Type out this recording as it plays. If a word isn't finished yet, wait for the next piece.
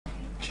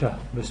Sure.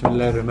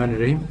 Bismillah ar-Rahman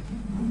ar-Rahim.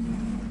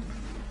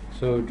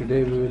 So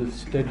today we will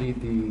study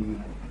the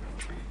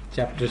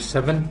chapter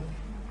 7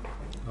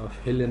 of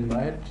Hill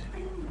Myatt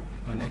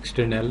on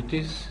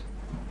externalities.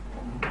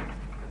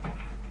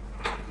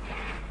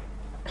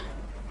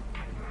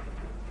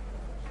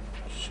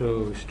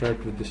 So we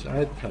start with this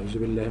ayat. أعوذ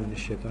بالله من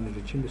الشيطان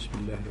الرجيم. بسم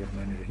الله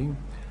الرحمن الرحيم.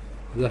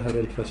 ظهر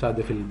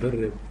الفساد في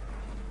البر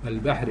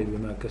والبحر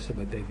بما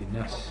كسبت أيدي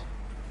الناس.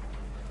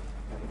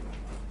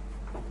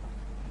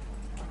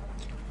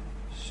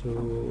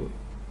 So,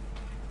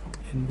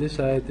 in this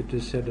ayat it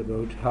is said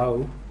about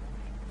how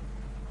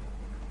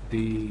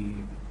the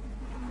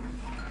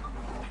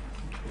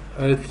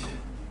earth,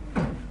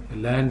 the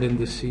land and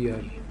the sea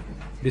are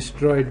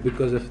destroyed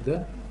because of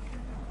the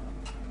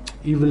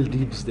evil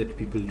deeds that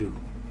people do.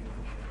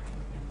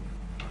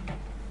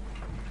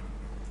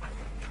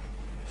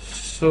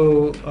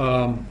 So,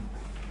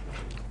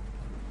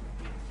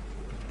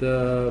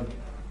 the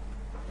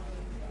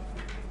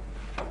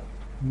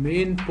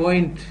main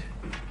point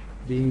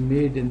being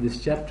made in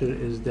this chapter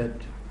is that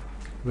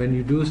when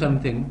you do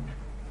something,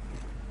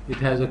 it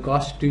has a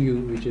cost to you,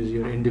 which is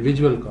your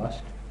individual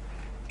cost,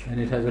 and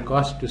it has a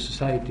cost to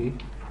society,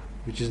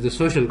 which is the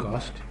social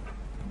cost,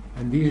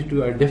 and these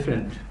two are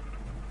different.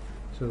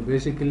 So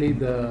basically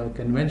the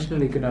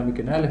conventional economic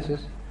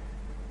analysis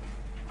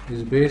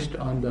is based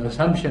on the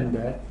assumption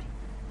that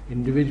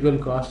individual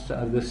costs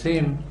are the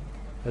same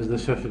as the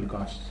social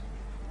costs,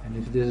 and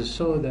if this is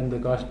so, then the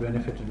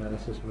cost-benefit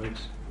analysis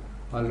works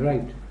all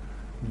right.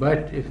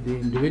 But if the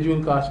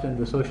individual cost and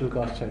the social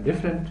costs are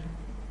different,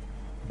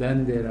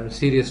 then there are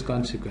serious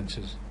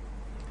consequences.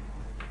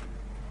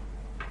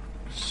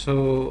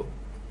 So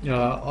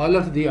all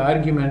of the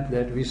argument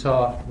that we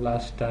saw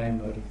last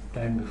time or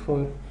time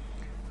before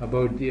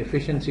about the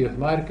efficiency of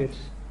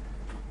markets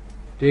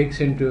takes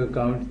into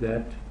account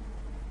that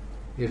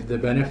if the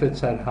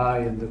benefits are high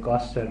and the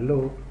costs are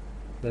low,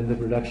 then the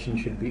production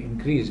should be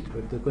increased.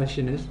 But the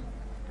question is,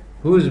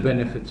 whose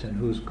benefits and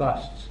whose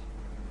costs?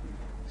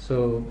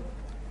 So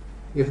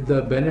if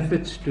the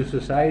benefits to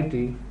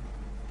society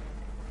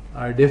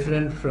are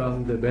different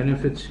from the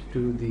benefits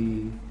to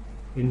the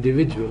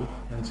individual,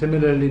 and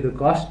similarly the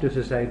cost to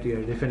society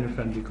are different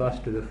from the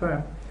cost to the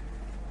firm,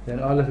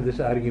 then all of this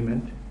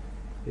argument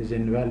is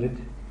invalid.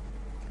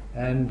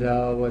 And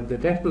what the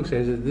textbook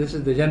says is this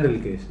is the general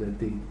case,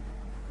 that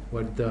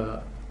what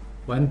the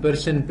one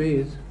person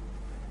pays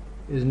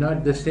is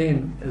not the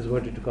same as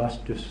what it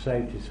costs to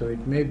society. So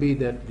it may be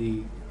that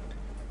the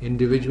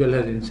individual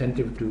has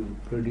incentive to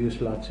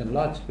produce lots and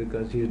lots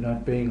because he is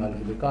not paying all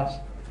of the costs.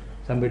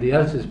 Somebody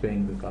else is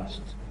paying the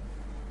costs.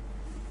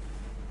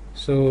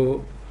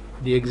 So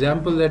the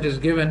example that is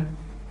given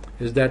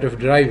is that of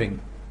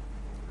driving.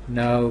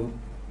 Now,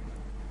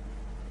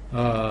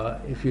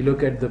 if you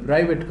look at the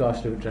private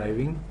cost of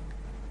driving,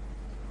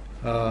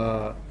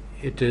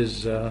 it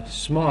is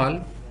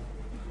small,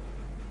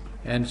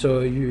 and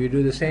so you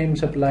do the same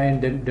supply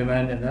and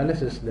demand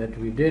analysis that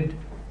we did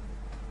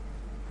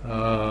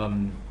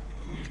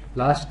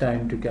last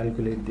time to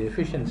calculate the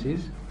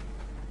efficiencies.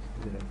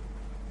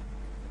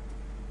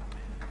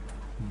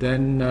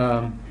 Then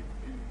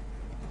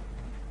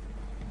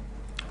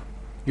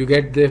you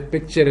get the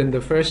picture in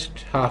the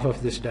first half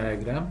of this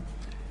diagram.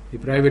 The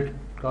private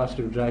cost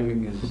of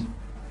driving is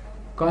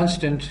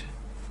constant,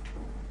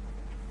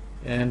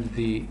 and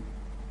the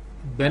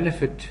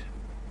benefit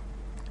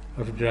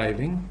of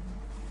driving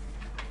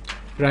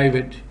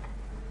private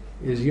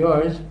is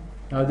yours.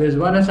 Now there's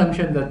one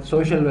assumption that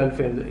social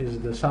welfare is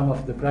the sum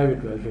of the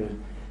private welfare.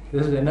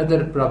 This is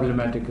another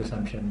problematic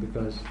assumption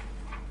because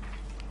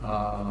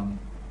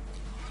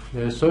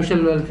there's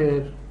social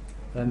welfare,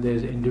 then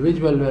there's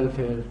individual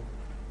welfare,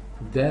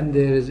 then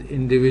there is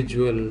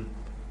individual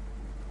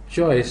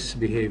choice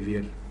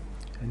behavior,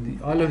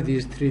 and all of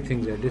these three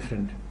things are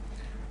different.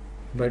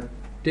 But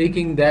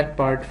taking that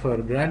part for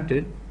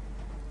granted,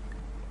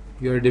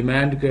 your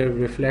demand curve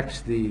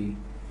reflects the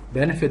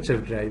benefits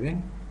of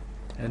driving,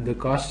 and the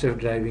costs of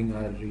driving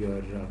are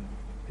your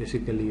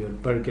basically your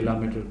per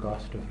kilometer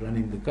cost of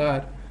running the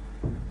car.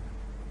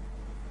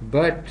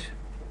 But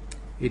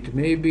it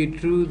may be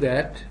true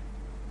that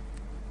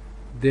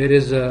there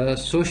is a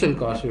social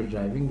cost of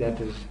driving. That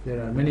is,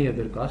 there are many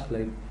other costs,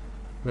 like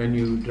when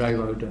you drive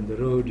out on the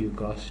road, you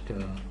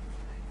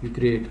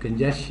create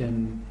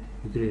congestion,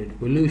 you create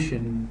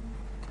pollution,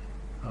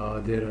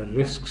 there are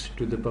risks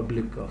to the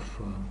public of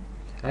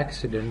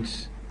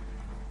accidents.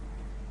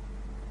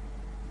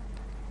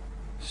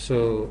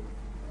 So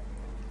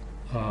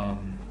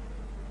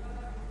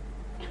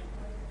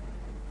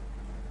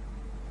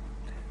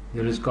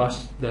there is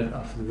cost that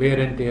of wear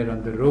and tear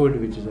on the road,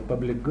 which is a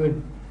public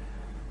good.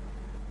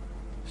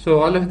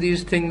 So all of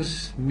these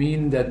things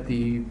mean that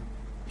the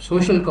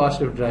social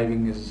cost of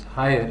driving is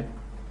higher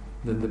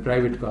than the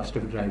private cost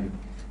of driving.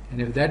 And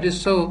if that is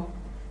so,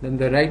 then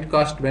the right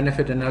cost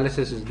benefit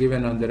analysis is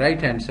given on the right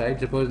hand side.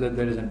 Suppose that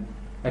there is an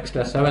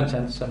extra 7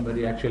 cents,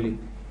 somebody actually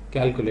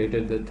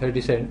calculated that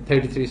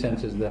 33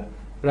 cents is the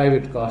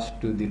private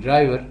cost to the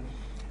driver,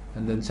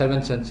 and then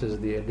 7 cents is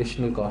the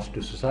additional cost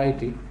to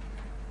society.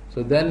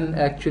 So then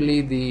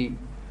actually the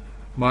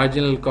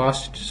marginal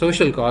cost,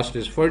 social cost,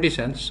 is 40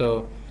 cents.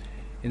 So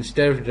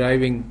instead of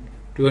driving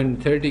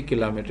 230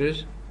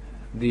 kilometers,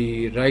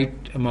 the right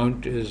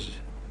amount is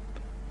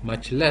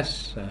much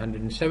less,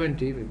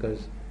 170,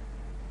 because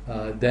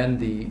then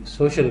the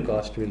social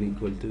cost will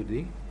equal to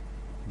the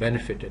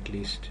benefit at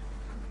least.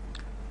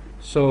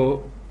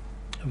 So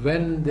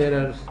when there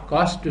are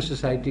costs to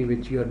society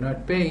which you are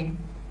not paying,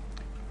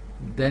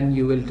 then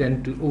you will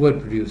tend to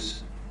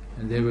overproduce,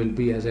 and there will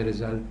be, as a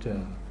result,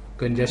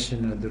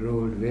 congestion of the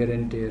road, wear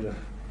and tear of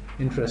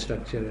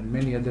infrastructure, and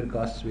many other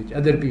costs which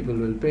other people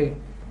will pay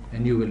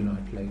and you will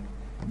not. Like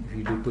if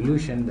you do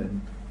pollution,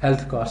 then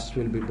health costs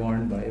will be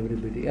borne by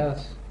everybody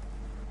else.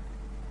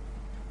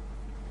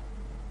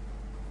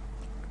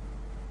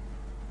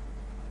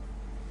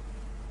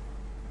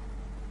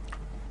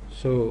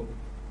 So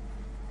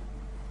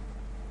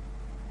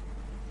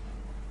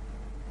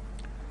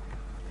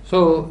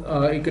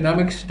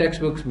economics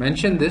textbooks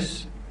mention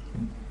this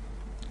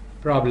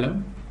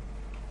problem,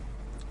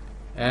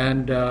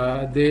 and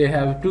they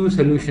have two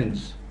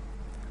solutions.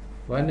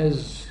 One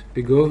is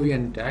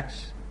Pigovian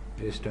tax,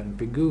 based on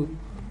Pigou,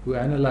 who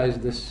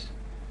analyzed this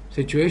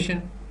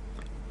situation.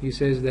 He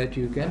says that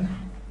you can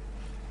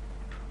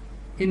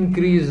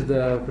increase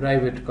the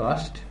private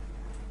cost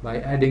by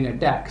adding a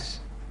tax.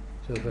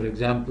 So for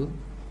example,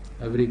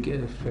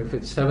 if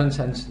it's 7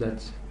 cents,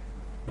 that's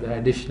the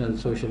additional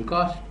social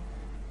cost,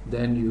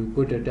 then you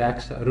put a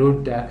tax, a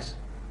road tax,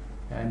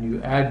 and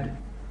you add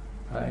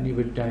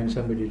every time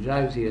somebody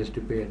drives, he has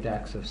to pay a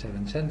tax of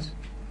 7 cents.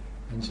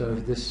 And so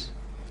if this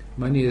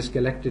money is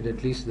collected,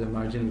 at least the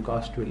marginal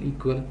cost will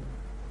equal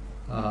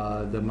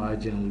the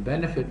marginal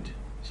benefit,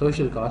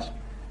 social cost,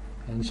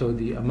 and so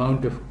the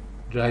amount of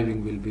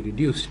driving will be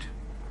reduced.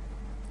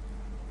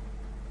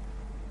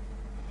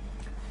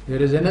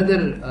 There is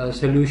another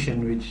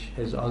solution which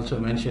is also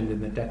mentioned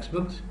in the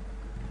textbooks,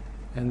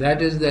 and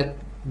that is that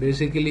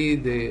basically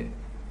the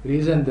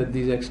reason that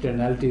these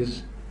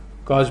externalities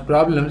cause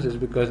problems is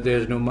because there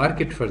is no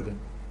market for them.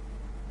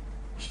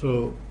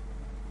 So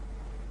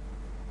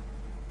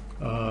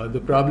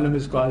the problem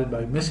is caused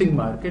by missing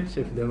markets.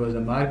 If there was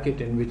a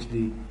market in which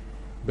the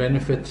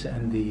benefits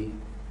and the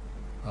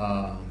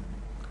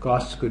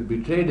costs could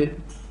be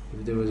traded,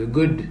 if there was a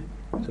good,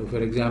 so for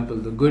example,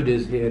 the good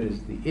is here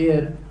is the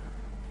air,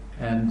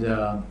 and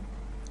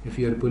if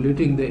you are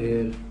polluting the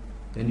air,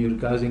 then you're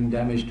causing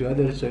damage to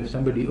others. So if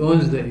somebody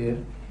owns the air,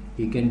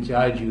 he can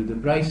charge you the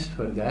price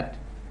for that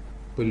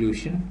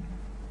pollution.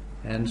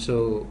 And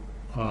so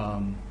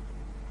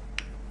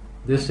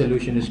this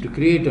solution is to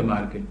create a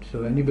market.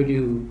 So anybody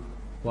who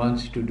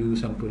wants to do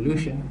some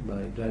pollution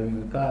by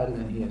driving a car,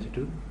 then he has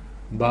to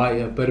buy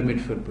a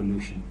permit for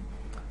pollution.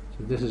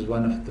 So this is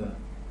one of the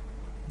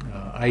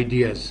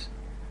ideas.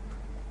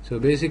 So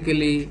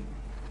basically,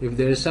 if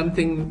there is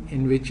something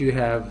in which you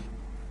have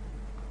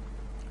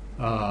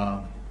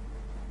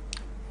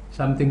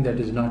something that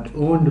is not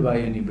owned by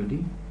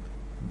anybody,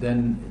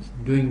 then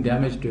doing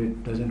damage to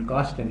it doesn't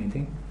cost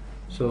anything.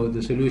 So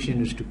the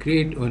solution is to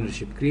create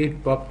ownership,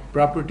 create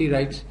property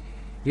rights,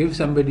 give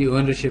somebody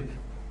ownership.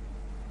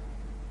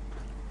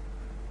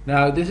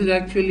 Now this is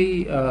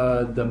actually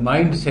the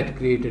mindset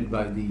created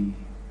by the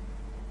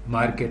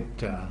market,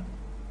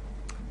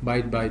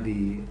 by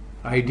the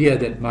idea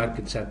that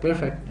markets are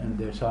perfect and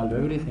they solve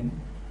everything,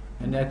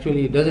 and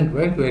actually it doesn't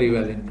work very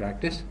well in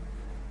practice.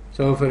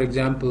 So for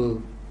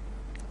example,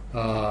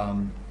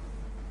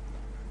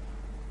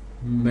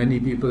 many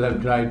people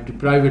have tried to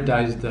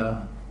privatize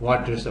the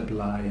water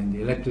supply and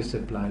the electric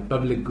supply,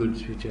 public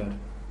goods which are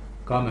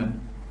common,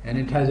 and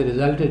it has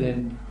resulted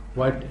in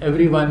what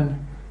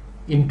everyone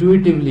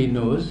intuitively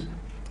knows,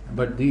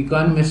 but the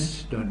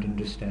economists don't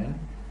understand,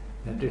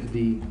 that if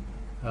the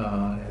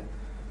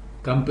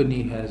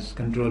company has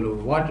control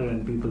over water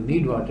and people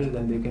need water,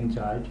 then they can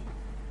charge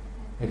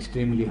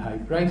extremely high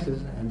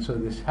prices. And so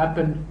this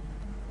happened,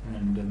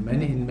 and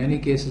in many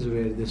cases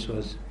where this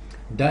was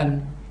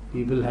done,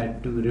 people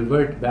had to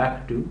revert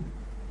back to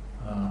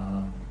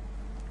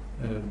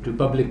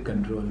public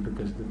control,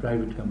 because the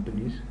private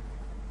companies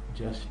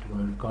just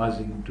were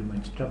causing too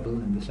much trouble,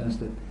 in the sense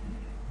that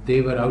they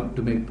were out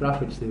to make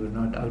profits, they were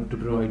not out to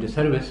provide a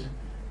service,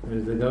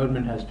 whereas the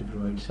government has to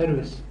provide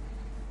service.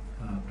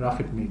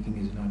 Profit making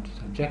is not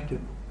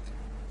subjective.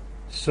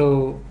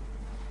 So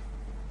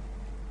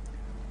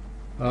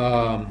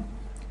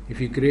if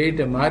you create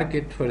a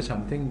market for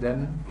something,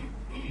 then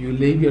you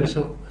leave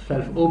yourself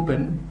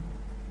open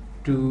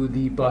to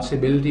the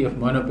possibility of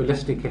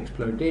monopolistic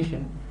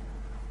exploitation,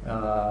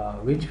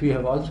 which we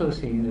have also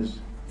seen, as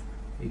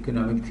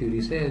economic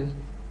theory says,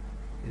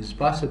 is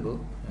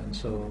possible. And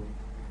so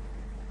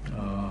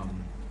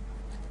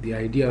the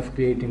idea of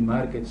creating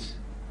markets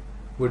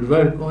would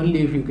work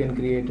only if you can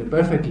create a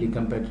perfectly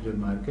competitive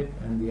market,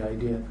 and the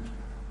idea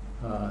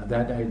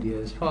that idea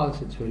is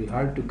false. It's very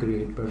hard to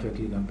create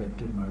perfectly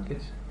competitive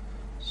markets.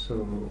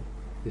 So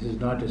this is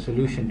not a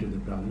solution to the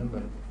problem,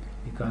 but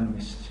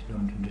economists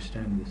don't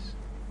understand this.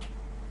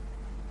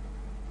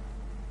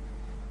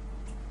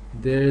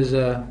 There is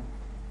a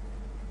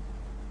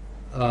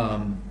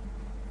common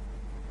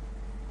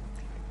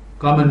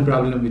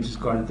problem which is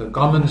called the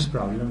commons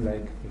problem,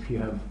 like if you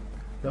have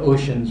the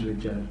oceans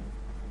which are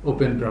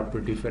open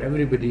property for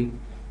everybody,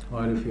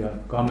 or if you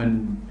have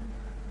common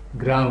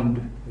ground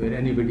where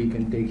anybody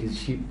can take his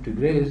sheep to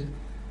graze,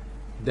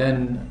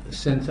 then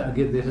since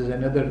again this is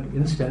another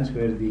instance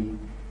where the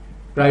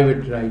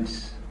private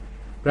rights,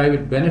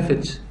 private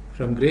benefits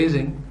from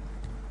grazing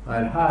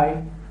are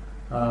high,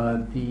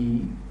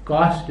 the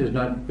cost is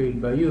not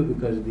paid by you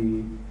because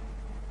the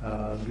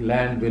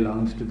land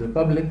belongs to the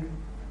public.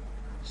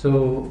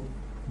 So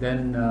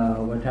then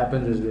what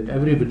happens is that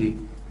everybody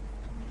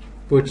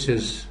puts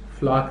his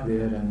flock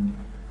there, and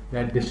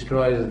that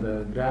destroys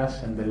the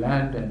grass and the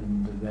land,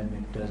 and then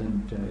it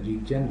doesn't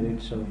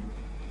regenerate. So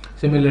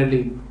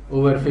similarly,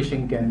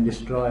 overfishing can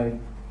destroy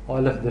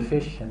all of the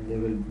fish and they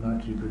will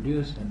not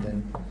reproduce, and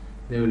then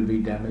there will be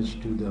damage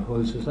to the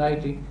whole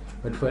society.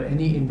 But for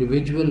any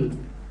individual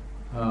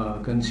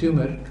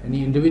consumer,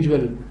 any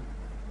individual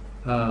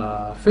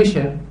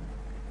fisher,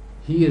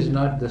 he is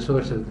not the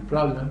source of the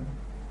problem.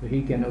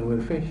 He can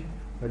overfish,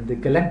 but the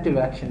collective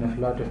action of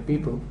a lot of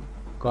people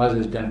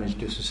causes damage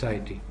to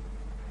society.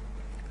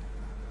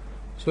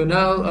 So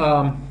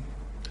now,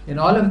 in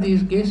all of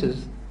these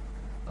cases,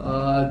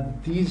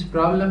 these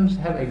problems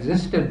have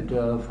existed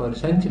for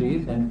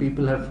centuries, and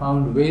people have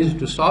found ways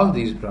to solve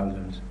these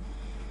problems.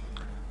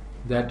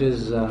 That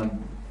is,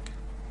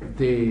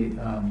 they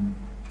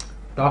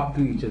talk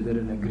to each other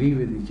and agree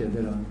with each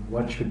other on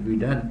what should be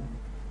done.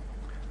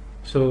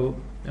 So,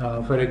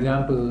 for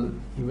example,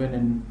 even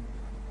in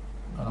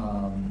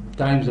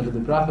times of the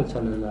Prophet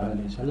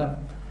ﷺ,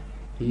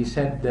 he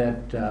said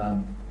that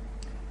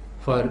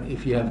for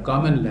if you have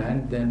common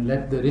land, then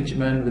let the rich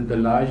man with the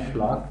large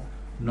flock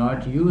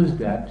not use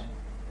that,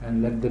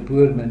 and let the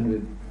poor men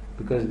with,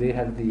 because they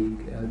have the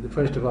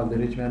first of all, the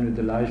rich man with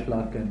the large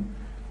flock can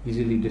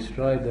easily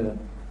destroy the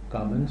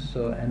commons.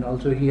 So, and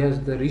also he has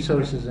the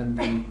resources and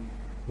the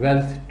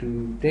wealth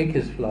to take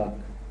his flock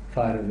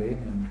far away,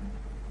 and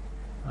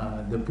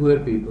the poor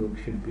people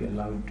should be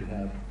allowed to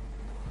have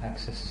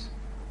access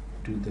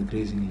to the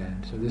grazing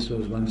land. So this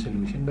was one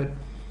solution. But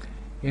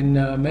in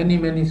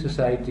many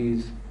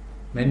societies,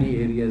 many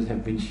areas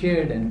have been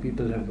shared, and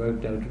people have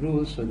worked out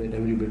rules so that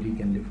everybody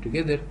can live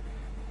together.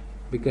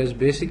 Because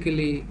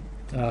basically,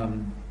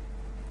 in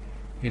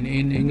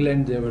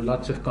England there were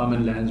lots of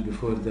common lands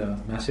before the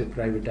massive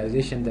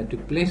privatization that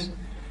took place,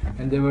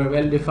 and there were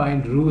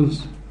well-defined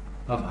rules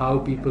of how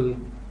people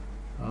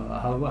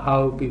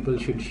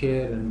should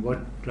share and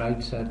what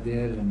rights are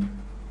there and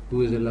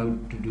who is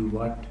allowed to do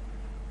what.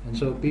 And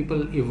so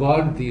people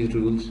evolved these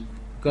rules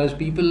because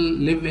people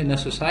live in a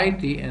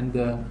society, and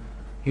the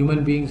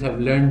human beings have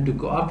learned to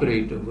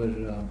cooperate over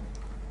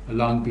a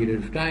long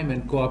period of time,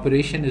 and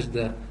cooperation is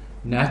the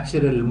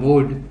natural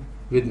mode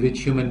with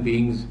which human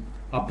beings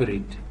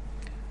operate.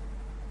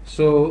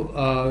 So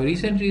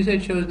recent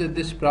research shows that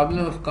this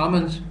problem of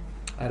commons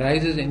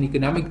arises in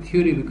economic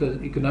theory,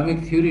 because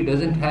economic theory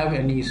doesn't have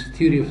any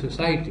theory of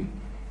society.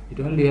 It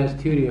only has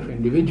theory of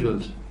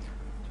individuals.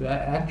 So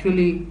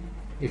actually,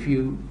 if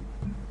you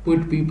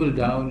put people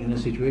down in a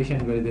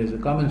situation where there's a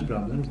commons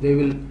problem, they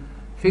will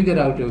figure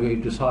out a way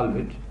to solve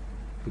it,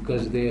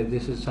 because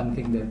this is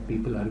something that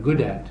people are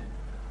good at.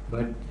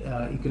 But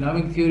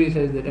economic theory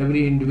says that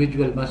every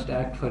individual must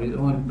act for his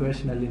own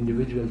personal,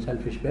 individual,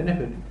 selfish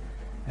benefit,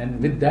 and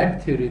with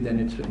that theory, then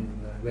it's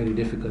very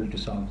difficult to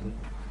solve the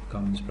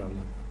commons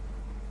problem.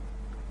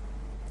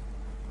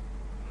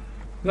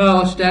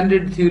 Now,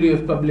 standard theory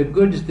of public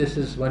goods, this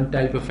is one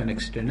type of an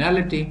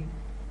externality.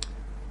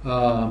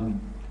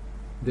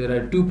 There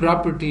are two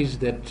properties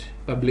that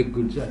public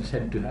goods are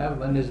said to have.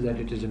 One is that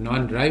it is a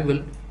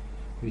non-rival,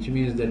 which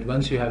means that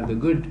once you have the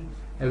good,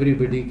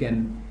 everybody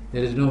can,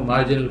 there is no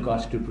marginal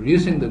cost to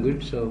producing the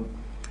good, so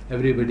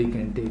everybody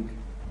can take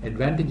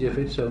advantage of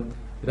it. So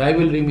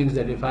rivalry means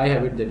that if I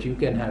have it, that you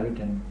can have it,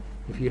 and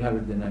if you have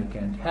it, then I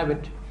can't have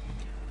it.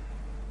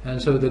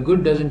 And so the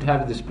good doesn't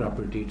have this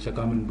property. It's a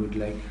common good,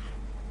 like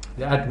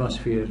the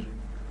atmosphere.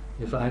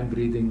 If I'm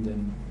breathing,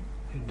 then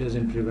it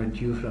doesn't prevent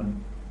you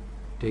from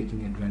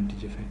taking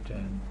advantage of it.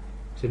 And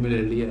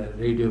similarly, a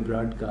radio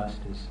broadcast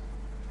is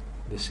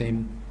the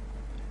same.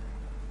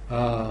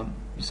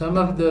 Some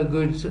of the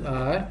goods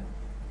are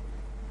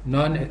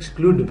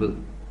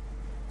non-excludable.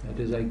 That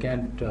is, I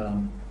can't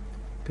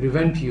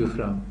prevent you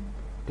from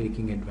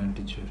taking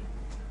advantage of it.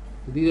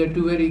 So these are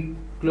two very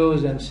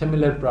close and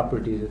similar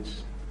properties.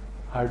 It's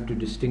hard to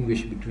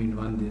distinguish between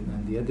one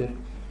and the other.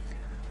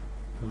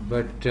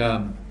 But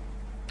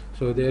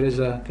so there is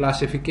a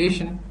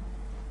classification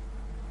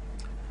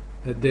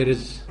that there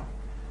is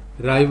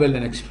rival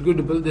and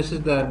excludable. This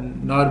is the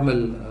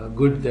normal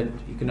good that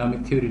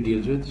economic theory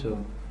deals with.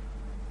 So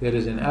there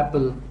is an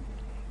apple,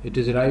 it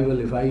is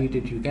rival, if I eat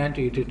it you can't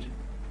eat it,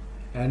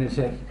 and it's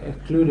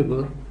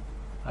excludable,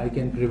 I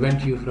can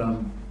prevent you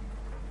from,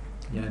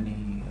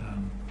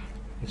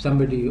 if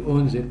somebody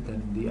owns it,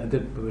 then the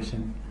other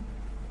person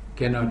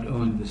cannot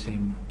own the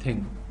same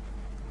thing.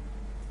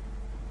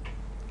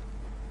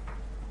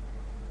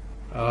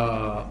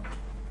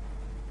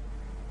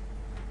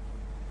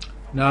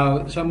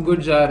 Now, some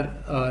goods are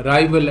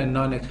rival and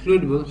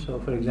non-excludable. So,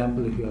 for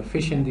example, if you have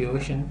fish in the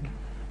ocean,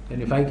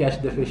 then if I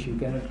catch the fish, you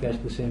cannot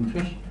catch the same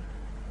fish.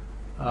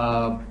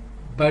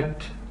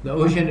 But the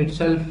ocean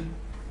itself,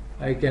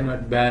 I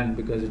cannot ban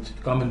because it's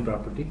common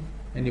property.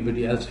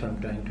 Anybody else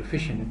from trying to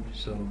fish in it.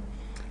 So,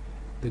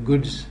 the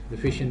goods, the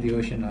fish in the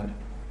ocean are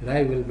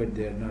rival, but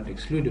they are not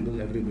excludable.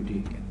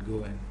 Everybody can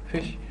go and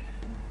fish.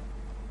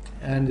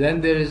 And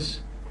then there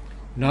is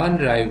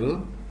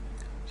non-rival.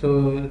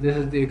 So this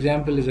is the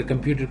example is a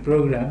computer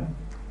program.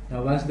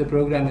 Now once the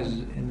program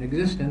is in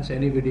existence,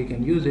 anybody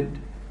can use it.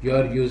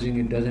 Your using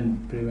it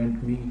doesn't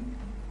prevent me.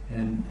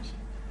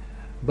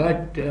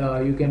 But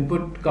you can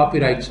put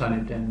copyrights on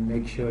it and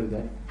make sure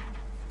that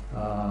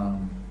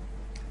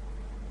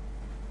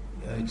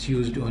it's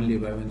used only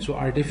by one. So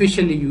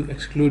artificially you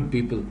exclude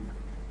people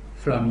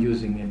from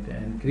using it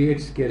and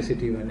create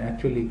scarcity when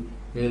actually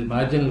the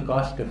marginal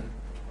cost of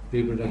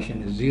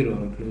reproduction is zero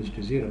or close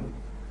to zero.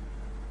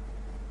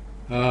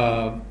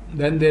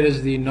 Then there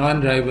is the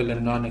non-rival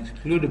and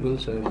non-excludable.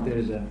 So if there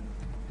is a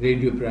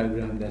radio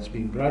program that's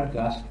being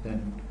broadcast,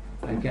 then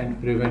I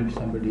can't prevent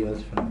somebody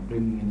else from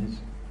bringing in his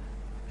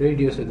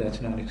radio, so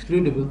that's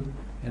non-excludable.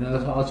 And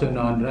also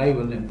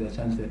non-rival in the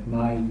sense that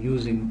my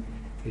using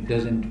it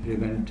doesn't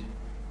prevent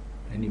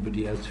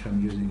anybody else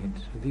from using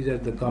it. So these are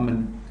the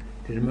common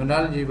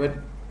terminology, but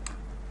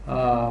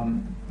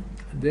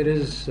there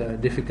is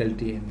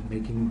difficulty in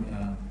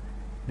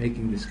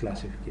making this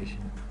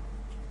classification.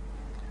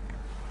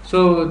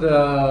 So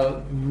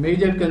the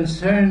major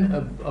concern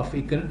of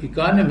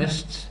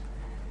economists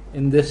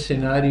in this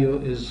scenario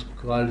is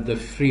called the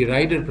free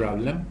rider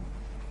problem.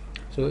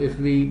 So if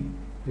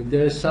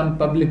there is some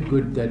public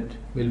good that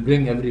will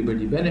bring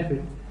everybody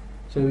benefit,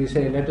 so we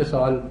say let us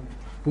all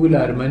pool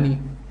our money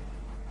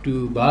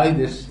to buy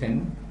this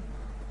thing,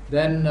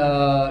 then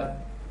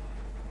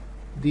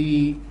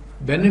the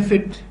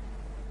benefit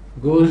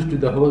goes to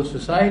the whole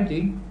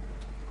society,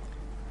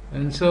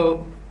 and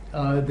so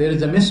there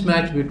is a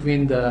mismatch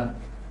between the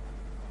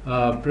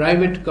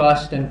private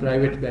cost and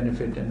private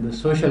benefit and the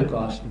social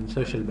cost and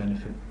social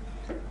benefit.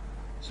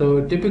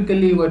 So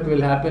typically what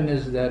will happen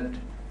is that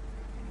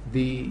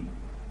the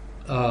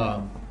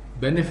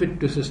benefit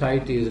to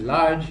society is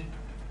large,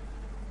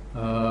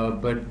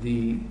 but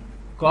the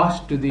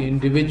cost to the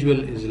individual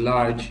is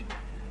large,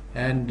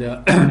 and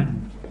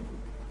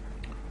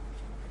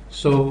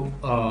so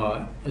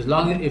as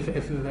long as if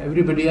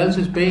everybody else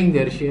is paying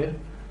their share,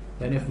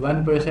 then if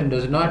one person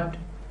does not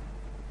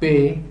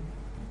pay,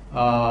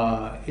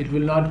 it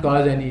will not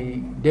cause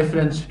any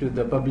difference to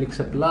the public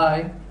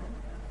supply,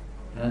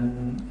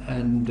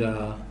 and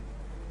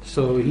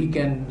so he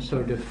can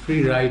sort of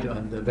free ride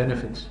on the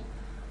benefits.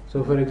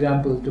 So for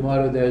example,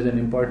 tomorrow there is an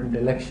important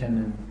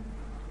election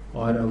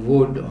or a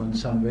vote on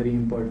some very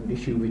important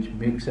issue which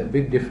makes a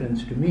big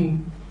difference to me,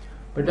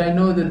 but I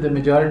know that the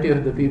majority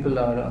of the people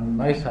are on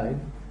my side,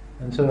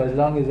 and so as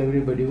long as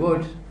everybody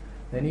votes,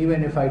 then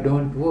even if I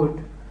don't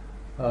vote,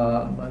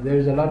 there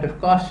is a lot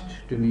of cost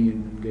to me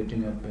in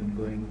getting up and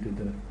going to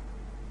the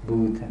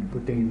booth and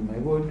putting in my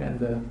vote, and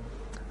the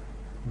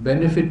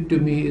benefit to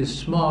me is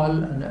small,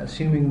 and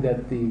assuming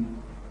that the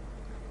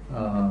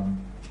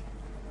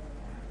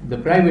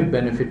private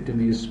benefit to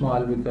me is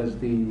small, because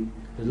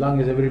as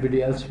long as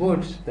everybody else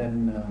votes,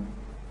 then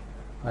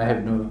I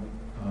have no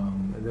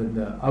then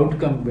the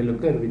outcome will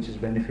occur which is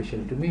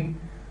beneficial to me,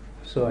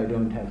 so I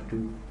don't have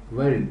to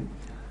worry.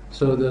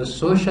 So the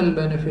social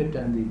benefit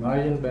and the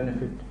marginal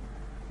benefit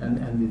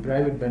and the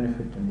private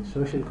benefit and the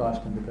social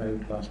cost and the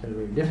private cost are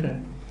very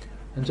different,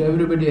 and so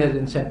everybody has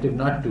incentive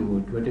not to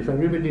vote. But if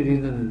everybody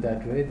reasons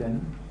that way,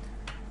 then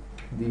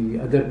the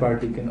other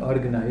party can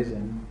organize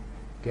and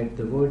get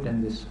the vote,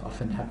 and this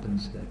often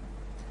happens that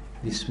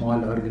the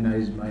small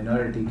organized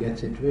minority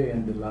gets its way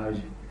and the large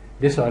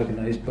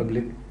disorganized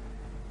public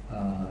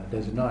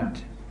does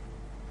not.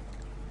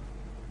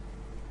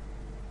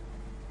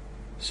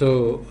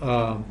 So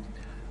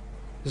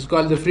this is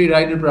called the free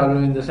rider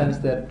problem, in the sense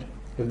that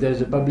if there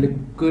is a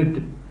public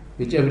good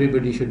which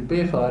everybody should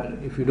pay for,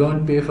 if you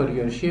don't pay for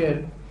your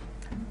share,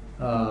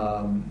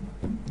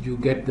 you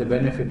get the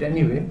benefit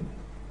anyway.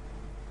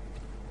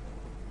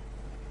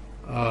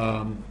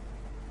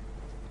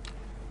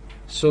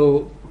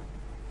 So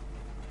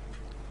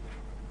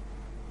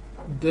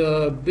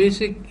the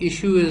basic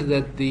issue is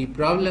that the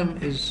problem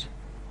is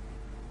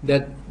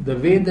that the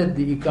way that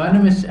the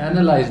economists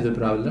analyze the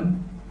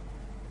problem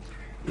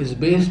is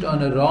based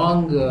on a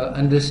wrong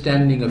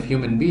understanding of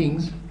human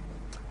beings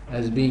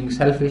as being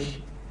selfish,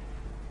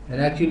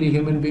 and actually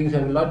human beings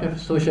have a lot of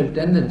social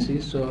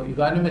tendencies, so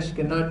economists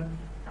cannot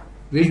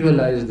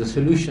visualize the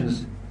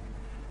solutions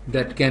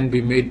that can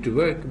be made to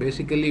work.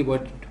 Basically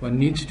what one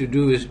needs to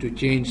do is to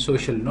change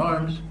social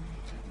norms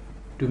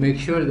to make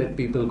sure that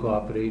people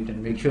cooperate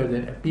and make sure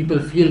that people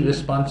feel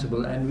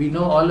responsible. And we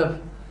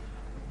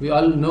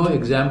all know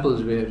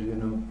examples where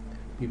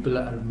people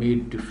are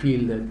made to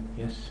feel that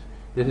yes,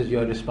 this is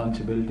your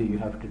responsibility, you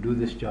have to do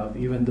this job,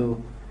 even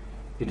though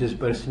it is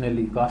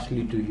personally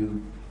costly to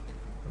you,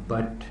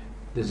 but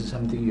this is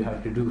something you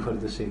have to do for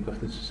the sake of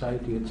the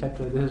society,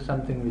 etc. This is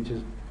something which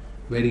is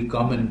very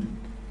common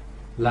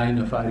line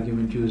of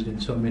argument used in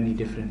so many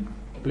different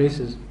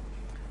places.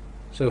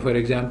 So, for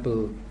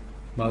example,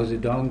 Mao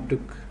Zedong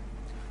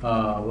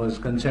was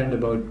concerned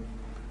about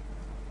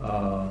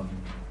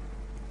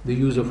the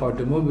use of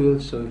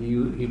automobiles, so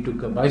he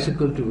took a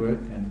bicycle to work,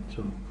 and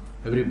so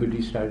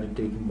everybody started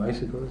taking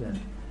bicycles, and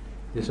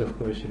this of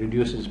course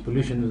reduces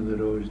pollution of the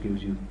roads,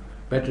 gives you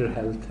better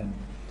health, and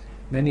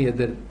many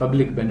other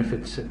public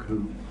benefits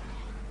accrue.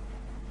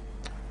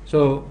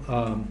 So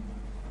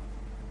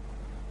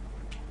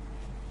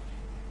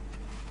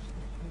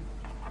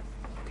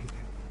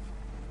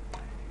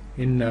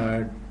in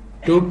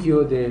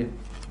Tokyo they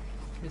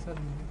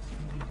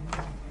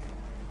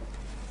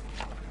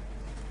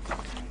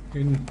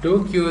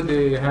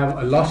have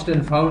a lost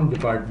and found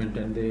department,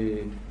 and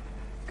they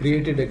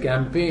created a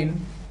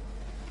campaign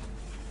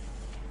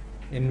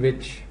in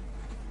which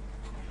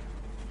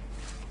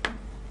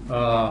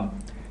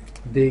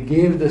they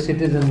gave the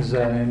citizens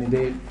and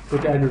they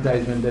put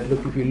advertisement that,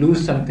 look, if you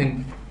lose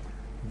something,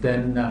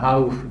 then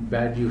how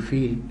bad you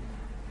feel.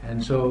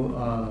 And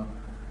so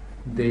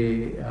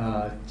they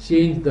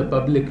changed the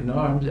public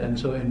norms, and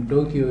so in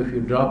Tokyo, if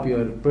you drop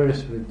your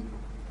purse with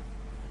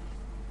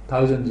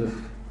thousands of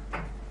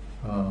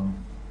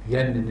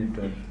yen in it,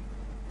 or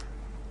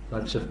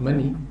lots of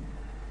money,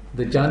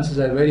 the chances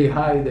are very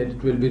high that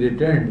it will be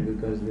returned,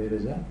 because there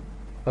is a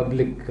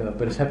public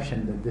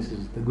perception that this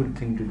is the good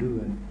thing to do,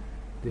 and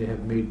they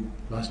have made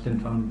lost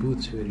and found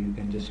booths where you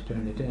can just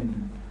turn it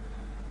in.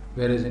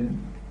 Whereas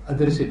in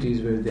other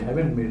cities where they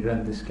haven't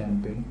run this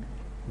campaign,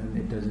 then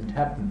it doesn't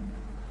happen.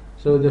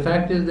 So the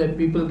fact is that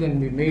people can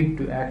be made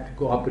to act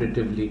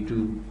cooperatively,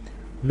 to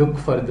look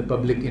for the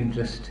public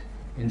interest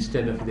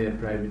instead of their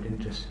private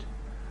interest.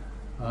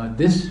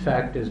 This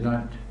fact is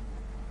not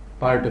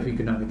part of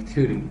economic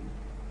theory,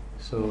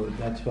 so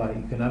that's why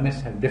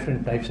economists have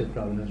different types of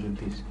problems with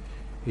this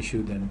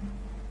issue then.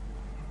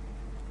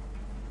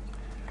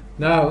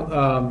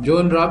 Now,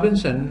 Joan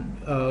Robinson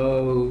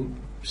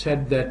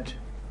said that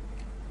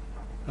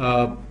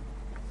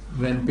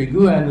when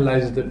Pigou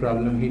analyzes the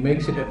problem, he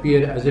makes it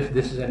appear as if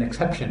this is an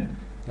exception,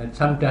 that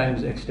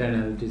sometimes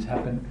externalities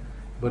happen,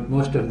 but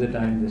most of the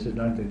time this is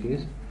not the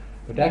case.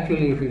 But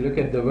actually, if you look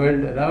at the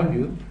world around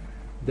you,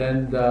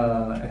 then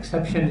the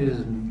exception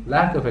is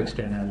lack of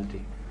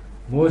externality.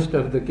 Most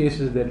of the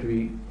cases that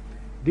we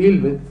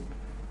deal with,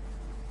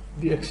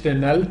 the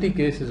externality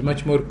case is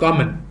much more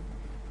common.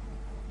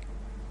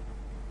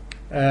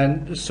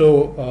 And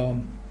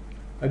so,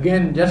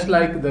 again, just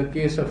like the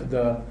case of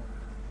the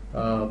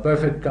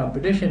perfect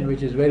competition,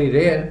 which is very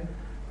rare,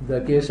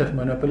 the case of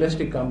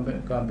monopolistic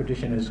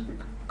competition is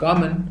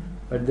common,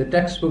 but the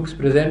textbooks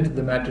present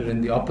the matter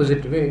in the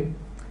opposite way,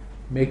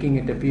 making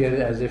it appear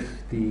as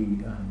if the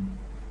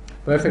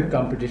perfect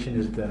competition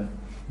is the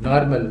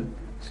normal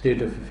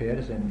state of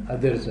affairs and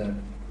others are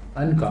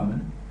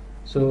uncommon.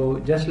 So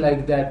just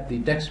like that,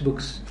 the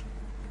textbooks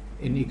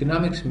in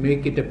economics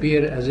make it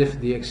appear as if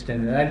the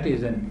externality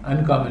is an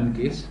uncommon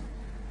case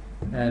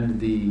and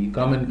the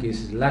common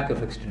case is lack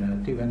of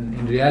externality, when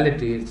in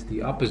reality it's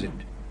the opposite.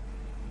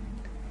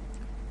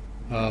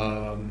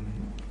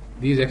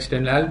 These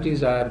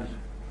externalities are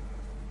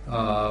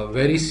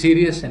very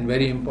serious and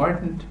very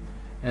important,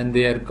 and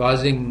they are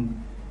cost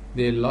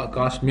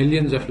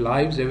millions of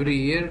lives every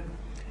year,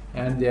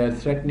 and they are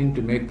threatening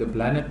to make the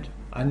planet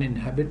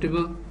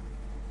uninhabitable.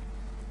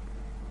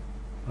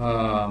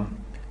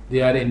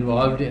 They are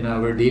involved in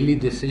our daily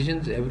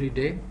decisions every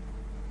day,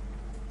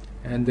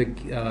 and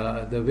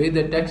the way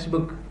the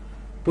textbook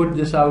put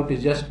this out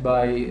is just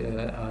by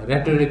a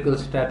rhetorical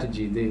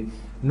strategy. They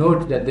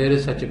note that there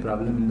is such a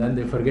problem, and then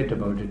they forget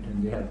about it,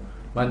 and they have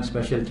one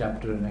special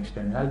chapter on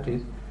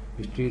externalities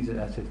which treats it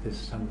as if this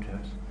is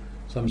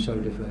some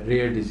sort of a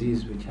rare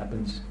disease which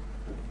happens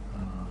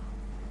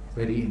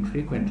very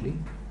infrequently,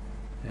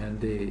 and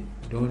they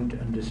don't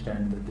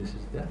understand that this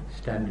is the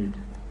standard.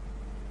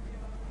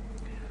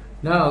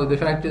 Now, the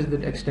fact is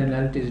that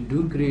externalities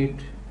do create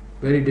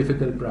very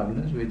difficult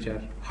problems which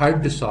are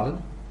hard to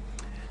solve,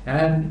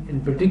 and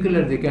in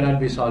particular they cannot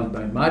be solved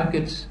by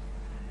markets,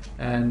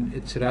 and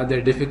it's rather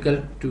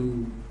difficult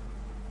to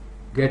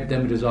get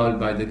them resolved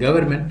by the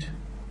government.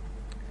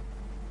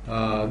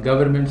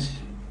 Governments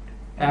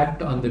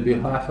act on the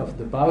behalf of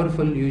the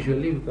powerful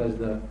usually, because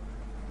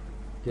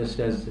just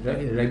as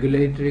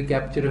regulatory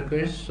capture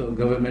occurs, so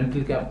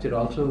governmental capture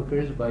also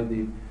occurs by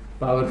the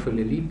powerful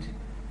elite,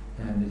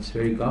 and it's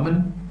very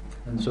common.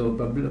 And so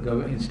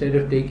instead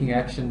of taking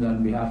actions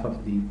on behalf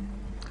of the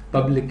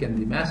public and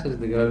the masses,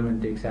 the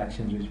government takes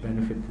actions which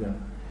benefit the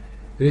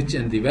rich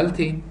and the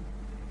wealthy.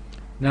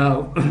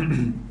 Now,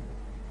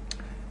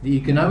 the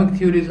economic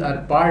theories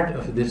are part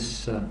of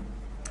this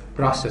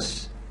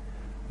process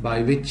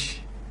by which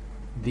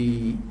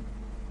the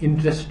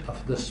interest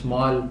of the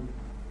small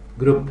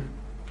group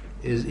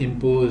is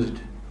imposed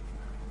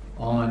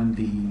on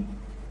the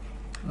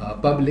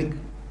public,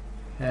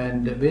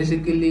 and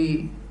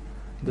basically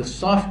the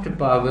soft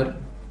power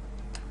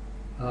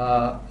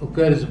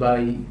occurs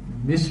by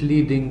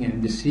misleading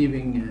and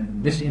deceiving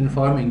and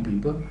misinforming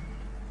people,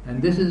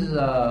 and this is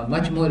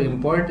much more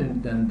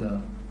important than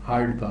the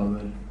hard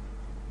power,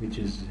 which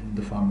is in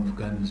the form of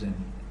guns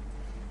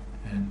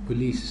and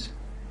police.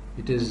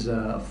 It is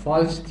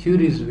false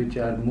theories which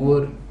are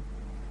more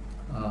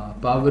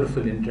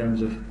powerful in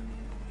terms of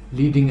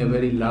leading a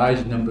very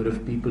large number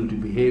of people to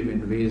behave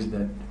in ways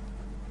that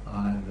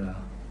are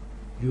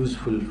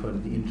useful for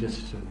the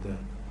interests of the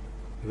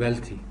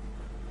wealthy.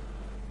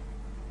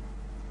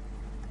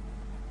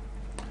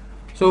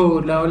 So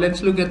now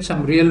let's look at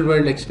some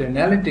real-world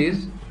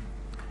externalities.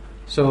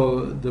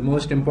 So the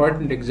most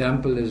important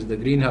example is the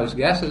greenhouse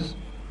gases.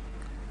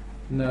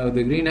 Now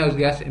the greenhouse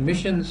gas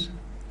emissions,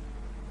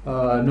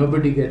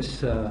 nobody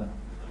gets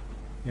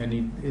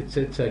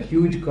it's a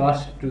huge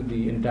cost to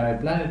the entire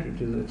planet,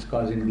 which is it's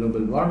causing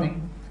global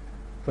warming.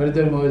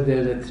 Furthermore, there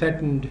is a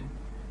threatened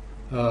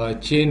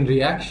chain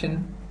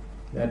reaction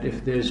that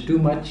if there is too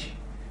much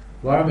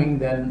warming,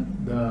 then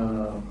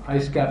the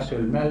ice caps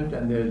will melt,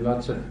 and there is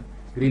lots of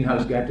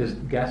greenhouse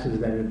gases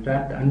that are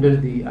trapped under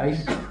the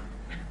ice,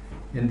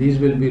 and these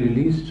will be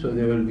released. So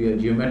there will be a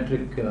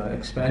geometric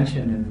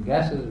expansion in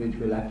gases, which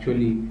will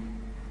actually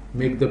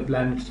make the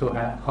planet so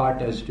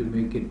hot as to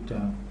make it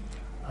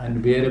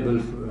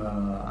unbearable,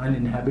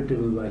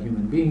 uninhabitable by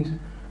human beings.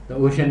 The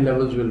ocean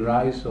levels will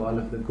rise, so all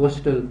of the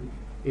coastal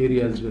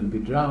areas will be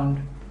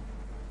drowned,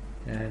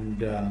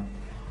 and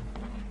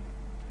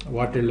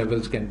water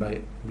levels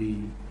can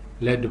be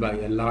led by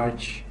a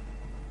large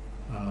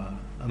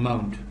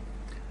amount.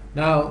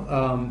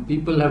 Now,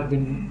 people have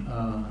been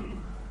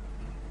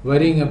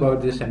worrying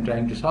about this and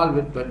trying to solve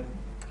it, but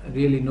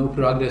really no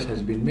progress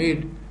has been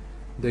made.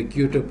 The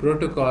Kyoto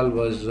Protocol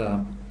was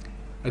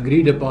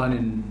agreed upon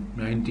in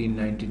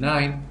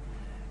 1999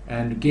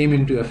 and came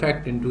into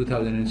effect in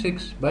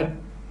 2006, but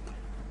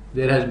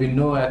there has been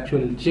no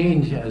actual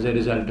change as a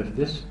result of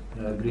this.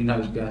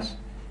 Greenhouse gas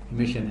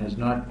emission has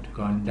not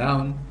gone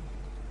down.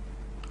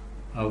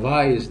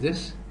 Why is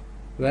this?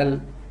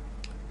 Well,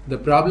 the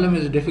problem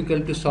is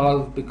difficult to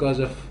solve because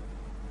of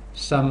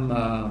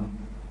some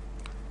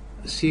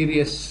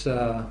serious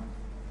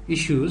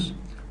issues.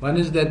 One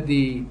is that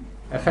the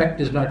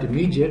effect is not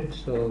immediate,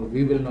 so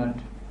we will not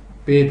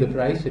pay the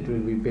price, it will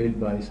be paid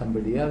by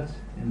somebody else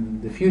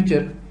in the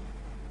future.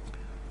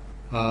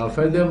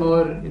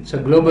 Furthermore, it's a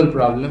global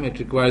problem, it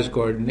requires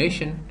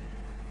coordination.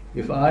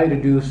 If I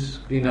reduce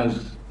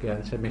greenhouse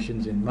gas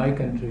emissions in my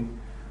country,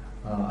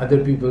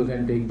 other people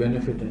can take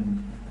benefit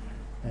and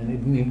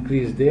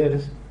increase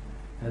theirs.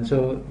 And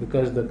so,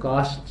 because the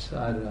costs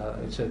are,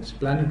 it's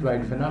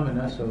planet-wide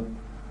phenomena, so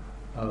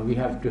we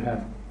have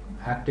to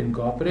act in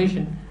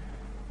cooperation.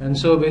 And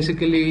so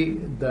basically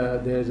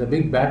there's a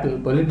big battle,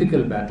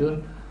 political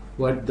battle.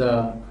 What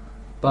the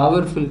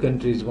powerful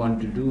countries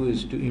want to do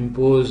is to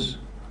impose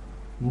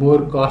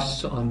more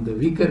costs on the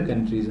weaker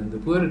countries and the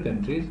poorer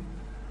countries.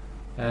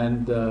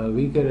 And the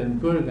weaker and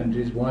poorer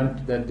countries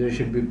want that there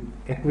should be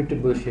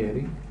equitable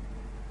sharing.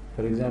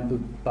 For example,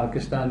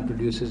 Pakistan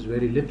produces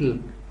very little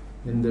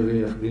in the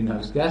way of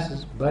greenhouse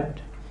gases, but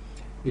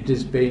it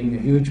is paying a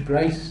huge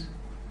price.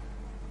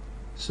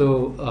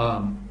 So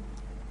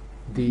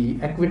the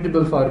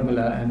equitable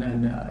formula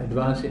and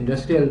advanced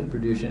industrial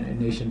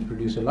nations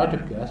produce a lot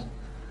of gas.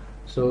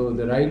 So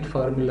the right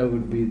formula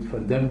would be for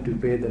them to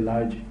pay the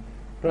large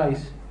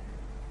price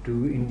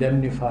to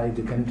indemnify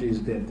the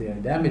countries that they are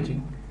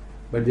damaging,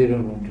 but they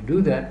don't want to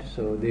do that,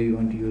 so they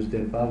want to use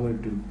their power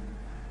to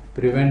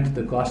prevent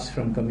the costs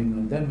from coming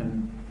on them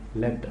and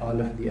let all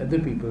of the other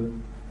people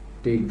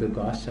take the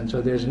costs. And so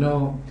there's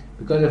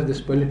because of this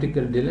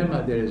political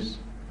dilemma, there is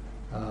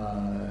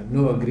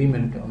no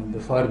agreement on the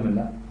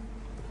formula.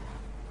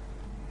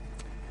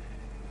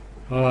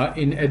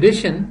 In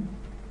addition,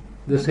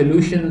 the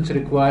solutions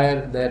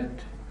require that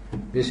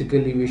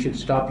basically we should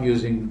stop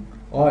using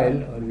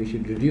oil, or we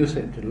should reduce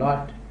it a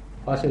lot,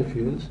 fossil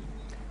fuels.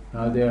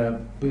 Now there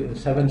are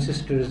Seven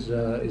Sisters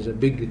is a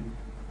big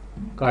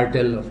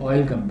cartel of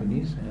oil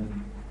companies,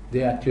 and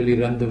they actually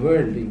run the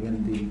world.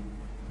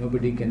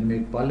 Nobody can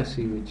make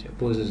policy which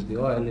opposes the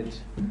oil.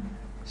 It's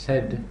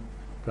said,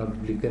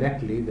 probably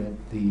correctly,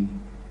 that the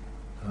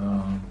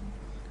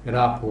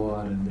Iraq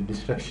war and the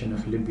destruction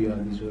of Libya,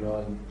 these were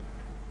all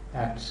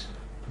acts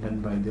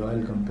done by the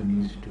oil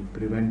companies to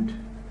prevent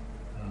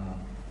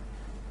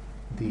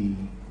the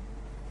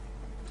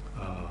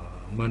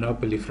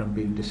monopoly from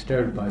being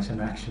disturbed by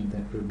some actions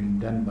that were being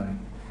done by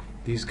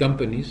these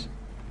companies.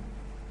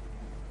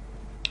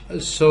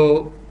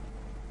 So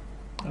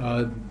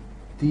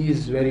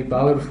these very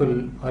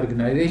powerful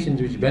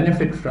organizations which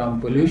benefit from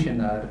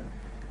pollution are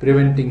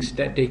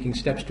taking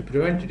steps to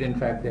prevent it. In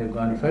fact, they have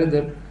gone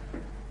further,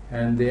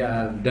 and they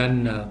have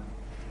done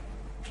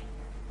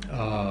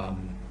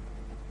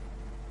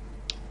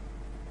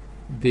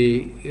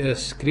they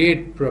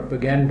create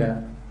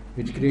propaganda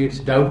which creates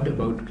doubt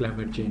about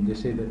climate change. They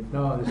say that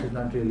no, this is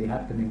not really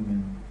happening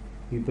and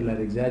people are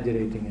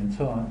exaggerating and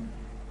so on,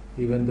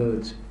 even though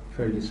it's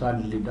fairly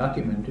solidly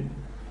documented.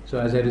 So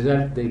as a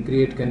result, they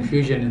create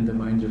confusion in the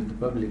minds of the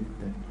public,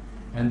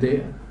 and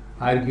they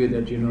argue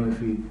that, if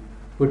we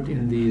put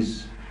in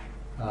these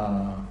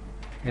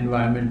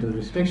environmental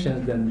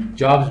restrictions, then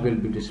jobs will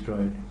be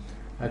destroyed.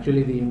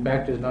 Actually, the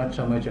impact is not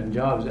so much on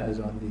jobs as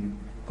on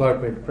the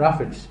corporate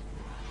profits,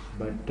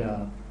 but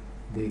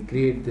they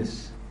create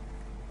this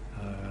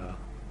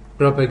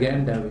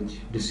propaganda which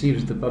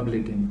deceives the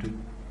public into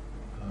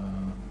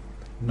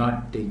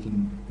not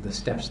taking the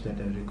steps that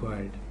are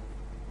required.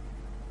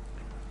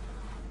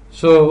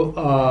 So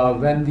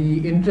when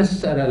the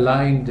interests are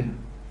aligned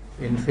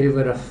in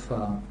favor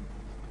of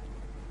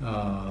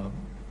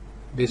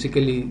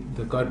basically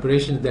the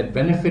corporations that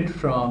benefit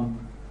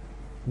from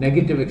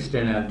negative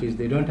externalities,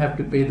 they don't have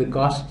to pay the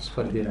costs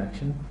for their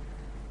action.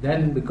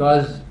 Then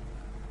because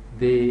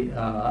they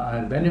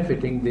are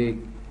benefiting, they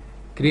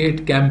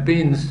create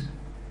campaigns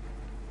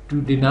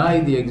to deny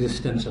the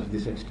existence of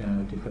this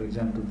externality. For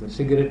example, the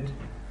cigarette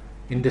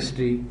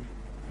industry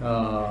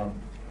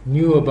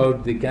knew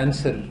about the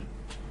cancer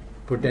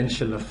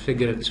potential of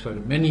cigarettes for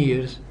many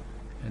years,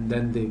 and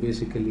then they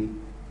basically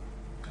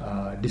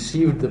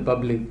deceived the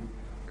public,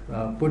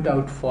 put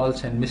out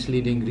false and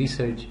misleading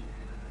research,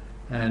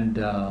 and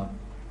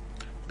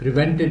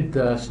prevented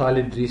the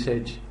solid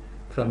research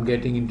from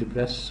getting into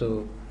press.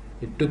 So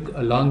it took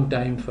a long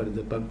time for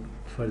the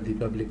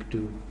public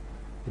to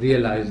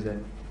realize that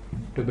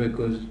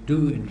tobaccos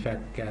do in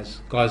fact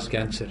cause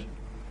cancer.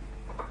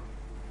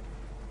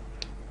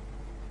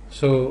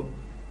 So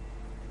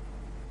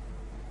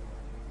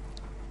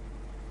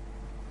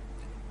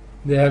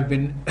there have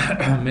been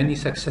many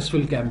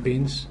successful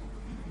campaigns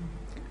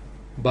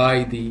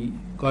by the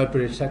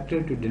corporate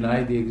sector to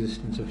deny the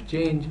existence of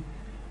change,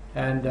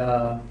 and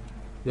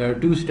there are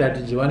two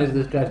strategies. One is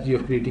the strategy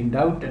of creating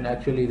doubt, and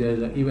actually there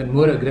is an even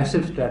more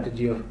aggressive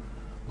strategy of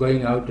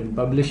going out and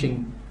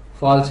publishing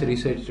false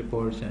research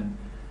reports and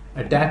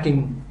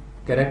attacking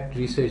correct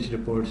research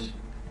reports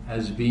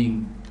as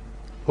being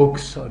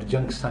hoax or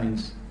junk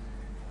science.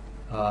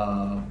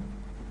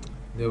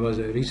 There was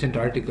a recent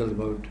article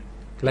about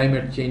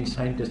climate change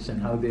scientists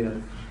and how they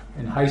are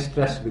in high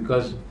stress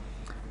because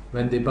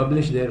when they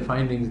publish their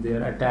findings, they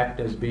are attacked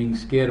as being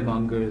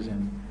scaremongers,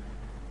 and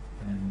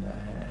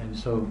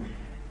so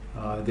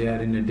they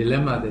are in a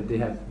dilemma that they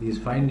have these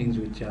findings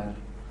which are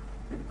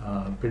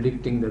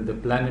predicting that the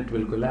planet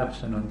will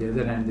collapse, and on the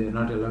other hand, they are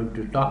not allowed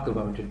to talk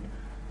about it.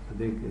 So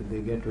they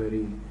get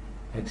very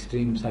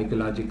extreme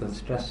psychological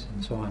stress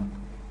and so on.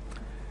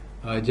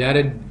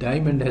 Jared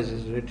Diamond has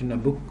written a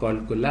book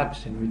called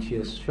Collapse, in which he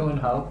has shown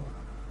how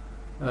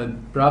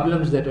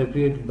problems that are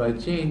created by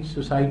change,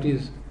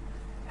 societies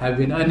have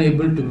been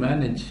unable to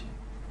manage,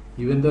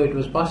 even though it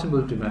was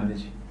possible to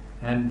manage,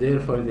 and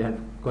therefore they have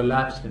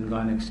collapsed and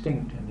gone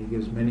extinct. And he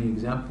gives many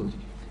examples.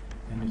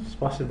 And it's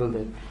possible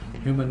that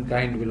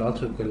humankind will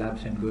also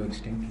collapse and go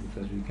extinct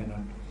because we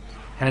cannot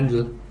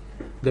handle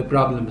the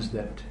problems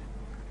that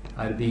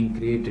are being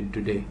created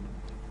today.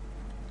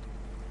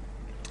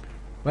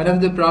 One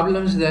of the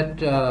problems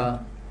that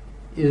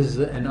is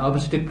an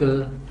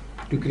obstacle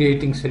to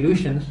creating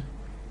solutions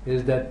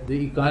is that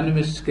the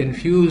economists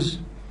confuse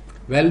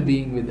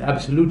well-being with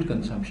absolute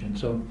consumption.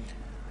 So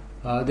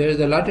there is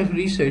a lot of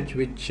research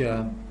which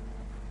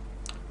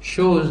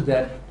shows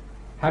that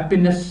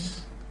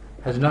happiness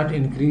has not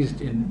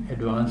increased in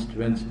advanced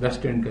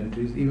Western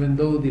countries, even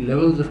though the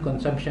levels of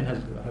consumption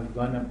have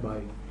gone up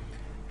by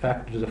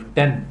factors of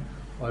 10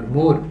 or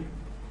more.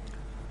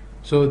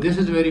 So this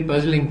is very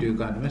puzzling to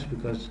economists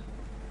because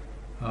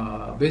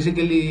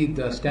basically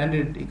the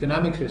standard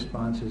economics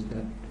response is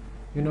that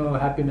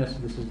happiness,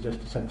 this is just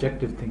a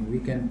subjective thing.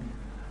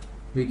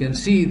 We can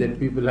see that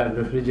people have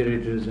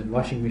refrigerators and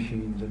washing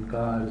machines and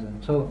cars,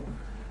 and so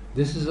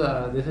this is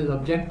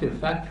objective,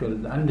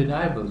 factual,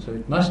 undeniable. So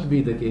it must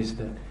be the case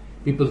that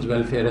people's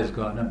welfare has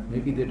gone up.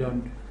 Maybe they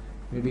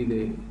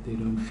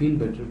don't feel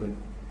better,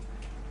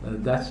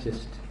 but that's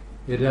just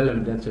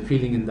irrelevant. That's a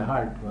feeling in the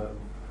heart.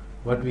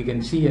 What we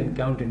can see and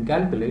count and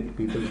calculate,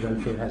 people's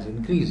welfare has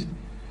increased.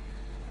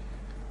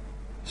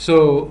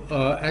 So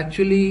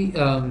actually,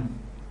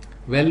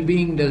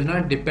 well-being does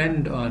not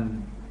depend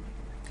on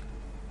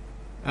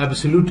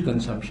absolute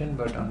consumption,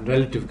 but on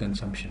relative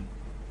consumption.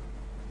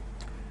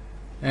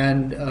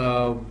 And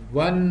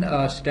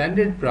one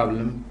standard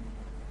problem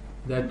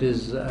that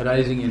is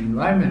arising in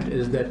environment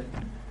is that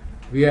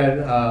we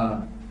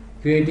are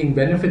creating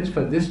benefits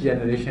for this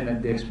generation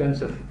at the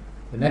expense of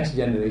the next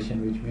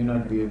generation, which may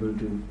not be able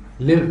to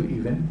live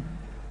even.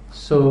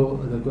 So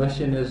the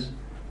question is,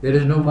 there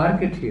is no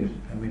market here.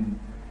 I mean,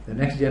 the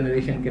next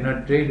generation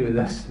cannot trade with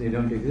us, they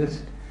don't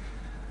exist.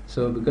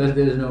 So because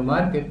there is no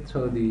market,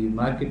 so the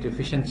market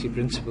efficiency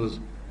principles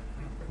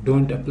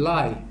don't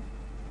apply.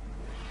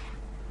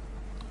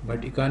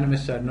 But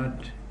economists are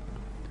not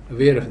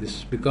aware of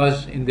this,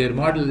 because in their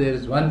model there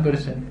is one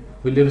person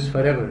who lives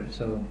forever,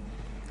 so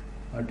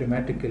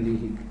automatically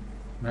he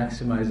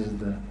maximizes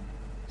the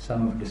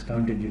sum of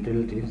discounted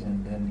utilities,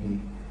 and then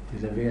he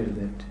is aware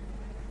that,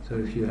 so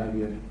if you have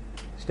your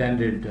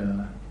standard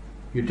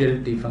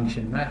utility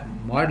function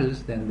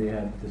models, then they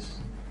have this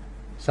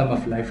sum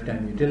of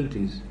lifetime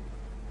utilities.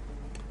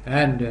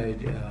 And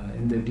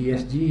in the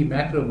DSG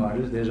macro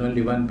models, there's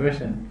only one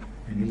person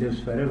and he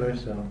lives forever,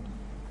 so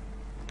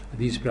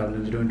these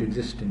problems don't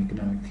exist in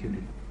economic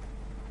theory.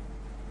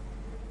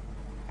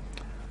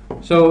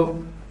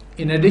 So,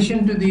 in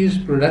addition to these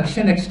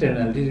production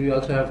externalities, we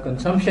also have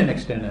consumption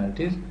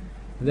externalities.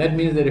 That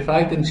means that if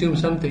I consume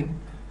something,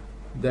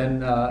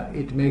 then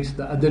it makes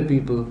the other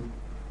people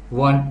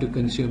want to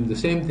consume the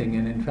same thing.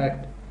 And in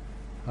fact,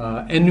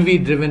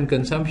 envy-driven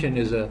consumption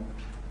is a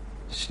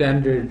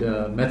standard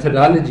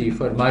methodology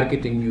for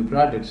marketing new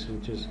products,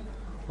 which is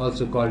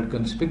also called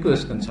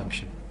conspicuous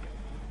consumption.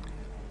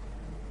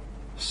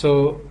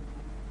 So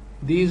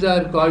these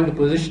are called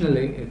positional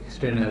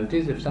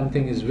externalities. If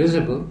something is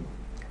visible,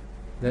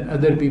 then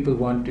other people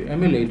want to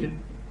emulate it.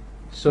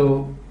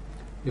 So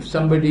if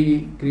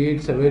somebody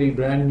creates a very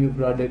brand new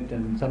product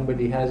and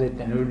somebody has it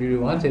and everybody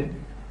wants it,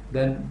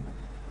 then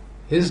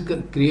his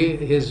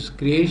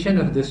creation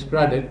of this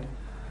product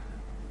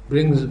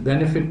brings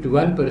benefit to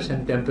one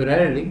person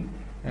temporarily,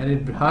 and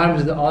it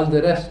harms all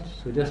the rest.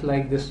 So just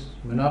like this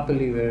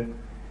monopoly, where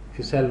if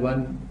you sell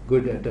one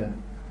good at a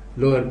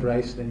lower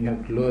price, then you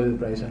have to lower the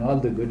price on all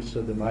the goods,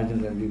 so the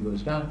marginal value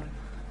goes down.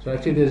 So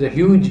actually there's a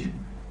huge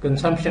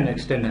consumption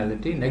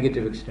externality,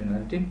 negative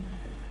externality,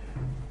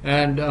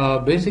 and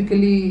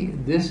basically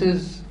this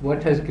is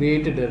what has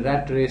created a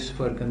rat race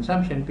for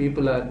consumption.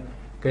 People are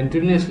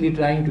continuously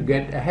trying to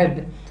get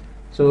ahead.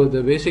 So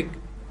the basic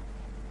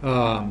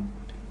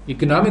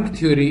economic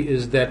theory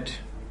is that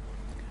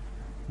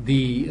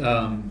the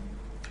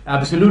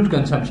absolute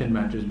consumption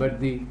matters, but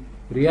the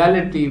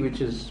reality, which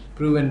is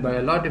proven by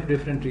a lot of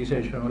different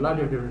research from a lot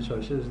of different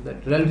sources, is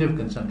that relative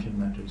consumption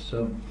matters.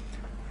 So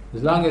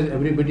as long as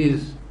everybody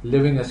is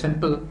living a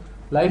simple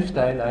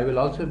lifestyle, I will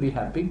also be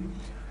happy.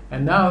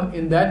 And now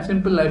in that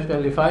simple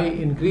lifestyle, if I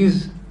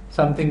increase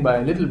something by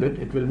a little bit,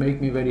 it will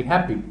make me very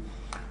happy.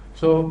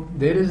 So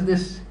there is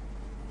this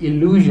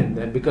illusion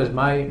that because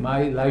my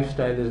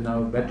lifestyle is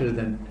now better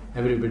than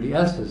everybody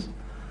else's,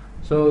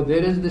 so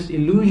there is this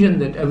illusion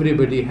that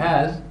everybody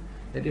has,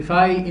 that if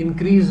I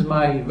increase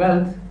my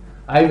wealth,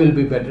 I will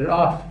be better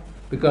off.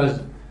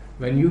 Because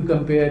when you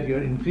compare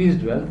your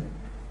increased wealth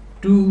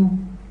to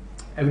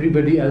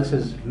everybody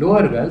else's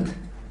lower wealth,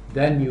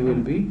 then you will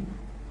be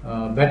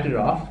better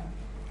off.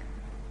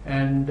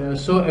 And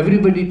so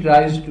everybody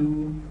tries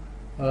to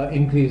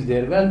increase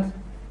their wealth.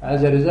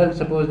 As a result,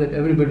 suppose that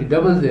everybody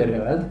doubles their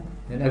wealth,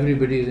 then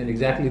everybody is in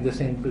exactly the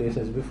same place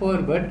as before,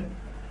 but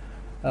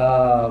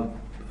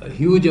a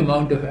huge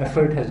amount of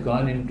effort has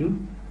gone into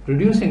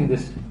producing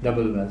this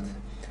double wealth.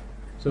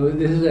 So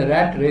this is a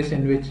rat race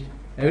in which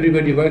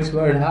everybody works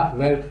very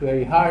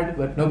hard,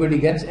 but nobody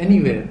gets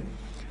anywhere.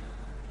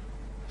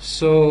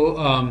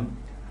 So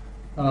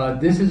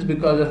this is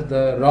because of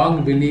the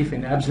wrong belief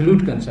in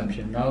absolute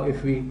consumption. Now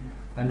if we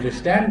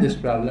understand this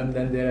problem,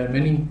 then there are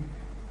many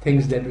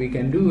things that we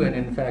can do, and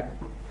in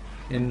fact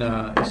in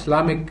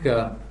Islamic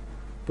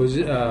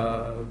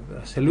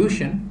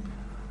solution,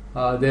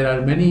 there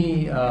are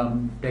many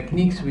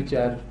techniques which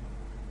are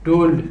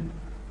told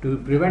to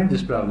prevent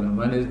this problem.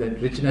 One is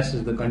that richness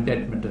is the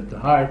contentment of the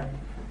heart.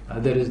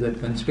 Other is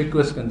that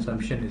conspicuous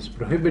consumption is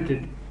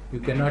prohibited. You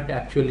cannot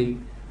actually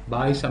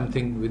buy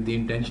something with the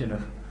intention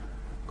of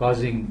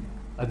causing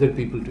other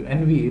people to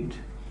envy it.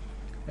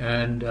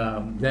 And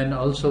then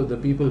also the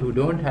people who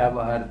don't have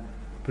are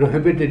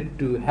prohibited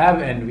to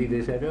have envy.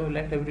 They said, oh,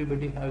 let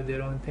everybody have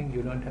their own thing,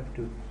 you don't have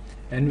to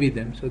envy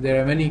them. So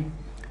there are many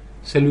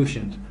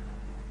solutions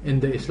in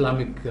the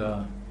Islamic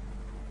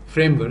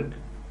framework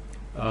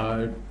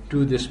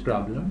to this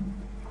problem,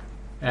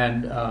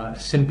 and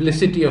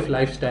simplicity of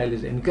lifestyle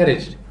is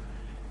encouraged.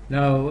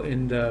 Now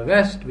in the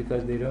West,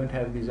 because they don't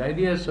have these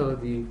ideas, so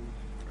the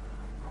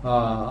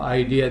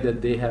idea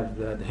that they have,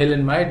 Hill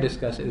and Myatt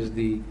discuss, is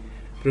the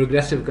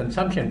progressive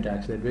consumption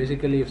tax, that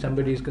basically if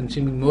somebody is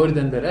consuming more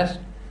than the rest,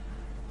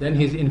 then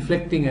he's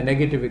inflicting a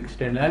negative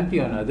externality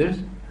on others,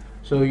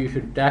 so you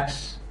should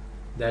tax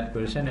that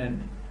person,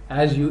 and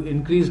as you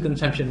increase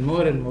consumption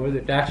more and more,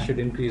 the tax should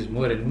increase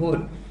more and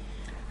more.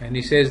 And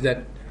he says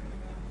that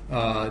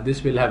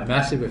this will have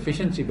massive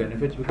efficiency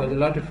benefits, because a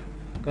lot of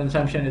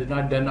consumption is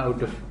not done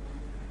out of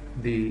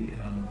the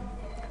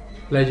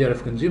pleasure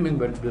of consuming,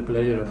 but the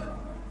pleasure of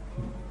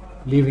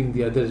leaving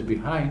the others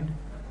behind.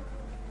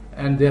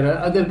 And there are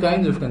other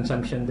kinds of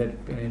consumption that,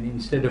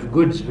 instead of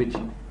goods which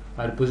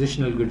are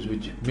positional goods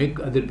which make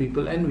other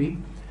people envy,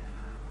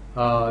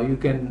 you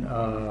can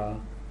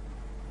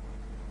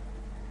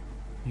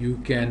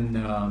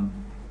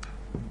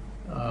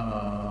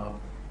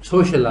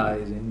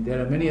socialize, and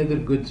there are many other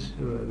goods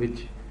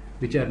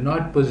which are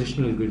not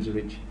positional goods,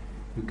 which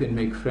you can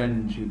make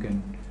friends, you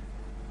can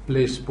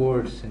play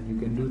sports, and you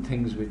can do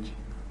things which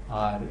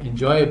are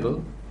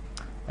enjoyable.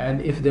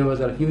 And if there was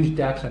a huge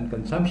tax on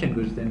consumption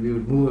goods, then we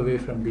would move away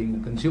from being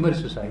a consumer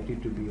society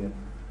to be a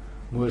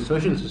more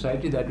social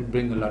society. That would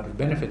bring a lot of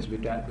benefits,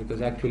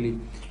 because actually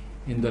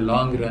in the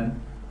long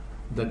run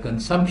the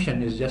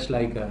consumption is just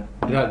like a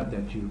drug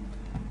that you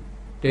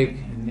take,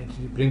 and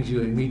it brings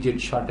you an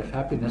immediate shot of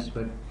happiness,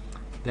 but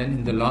then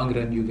in the long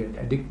run you get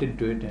addicted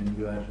to it, and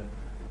you are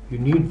You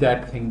need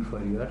that thing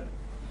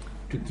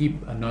to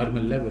keep a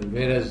normal level,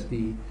 whereas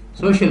the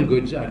social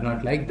goods are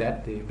not like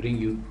that. They bring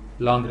you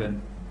long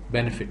run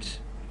benefits.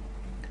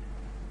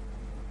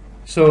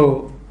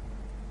 So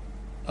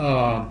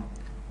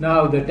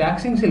now the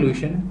taxing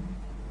solution,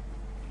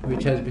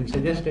 which has been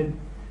suggested,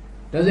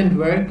 doesn't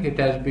work. It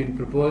has been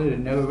proposed, it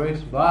never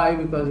works. Why?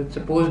 Because it's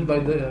opposed by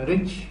the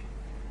rich.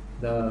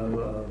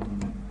 The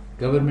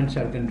governments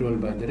are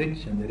controlled by the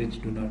rich, and the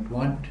rich do not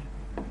want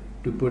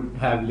to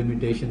have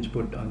limitations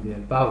put on their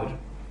power.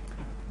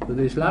 So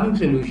the Islamic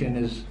solution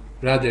is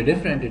rather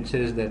different. It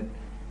says that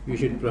you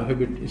should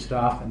prohibit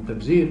israf and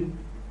tabzir,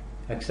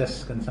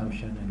 excess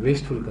consumption and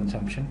wasteful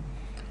consumption.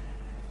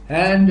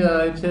 And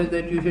it says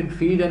that you should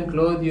feed and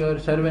clothe your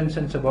servants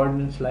and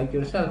subordinates like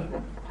yourself.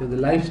 So the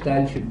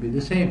lifestyle should be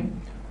the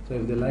same. So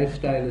if the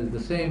lifestyle is the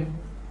same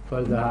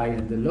for the high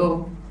and the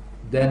low,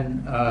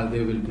 then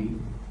there will be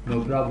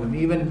no problem.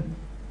 Even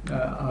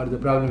or the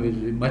problem will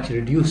be much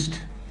reduced.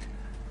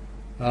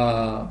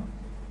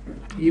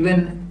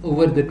 Even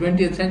over the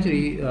 20th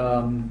century,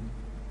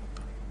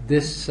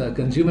 this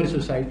consumer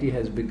society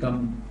has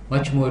become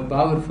much more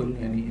powerful.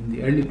 And in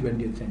the early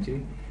 20th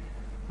century,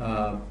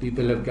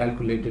 people have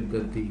calculated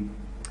that the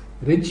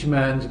rich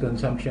man's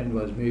consumption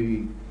was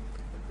maybe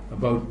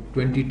about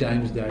 20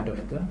 times that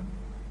of the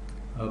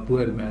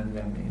poor man's.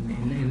 And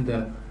in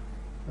the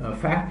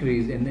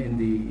factories, in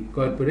the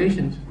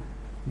corporations,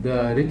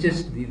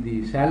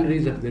 the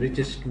salaries of the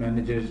richest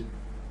managers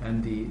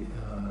and the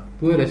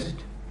poorest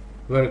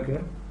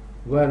worker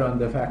were on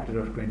the factor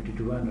of 20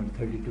 to 1 or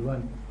 30 to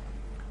 1.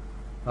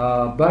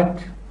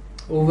 But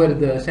over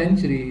the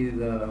century,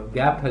 the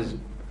gap has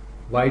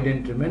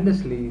widened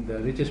tremendously. The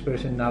richest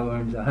person now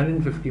earns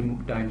 150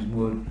 times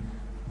more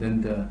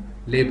than the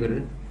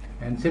laborer.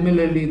 And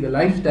similarly, the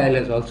lifestyle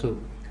has also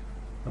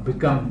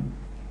become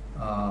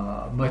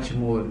much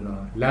more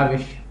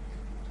lavish.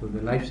 So the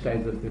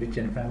lifestyles of the rich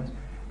and famous.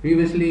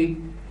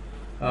 Previously,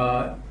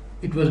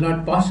 it was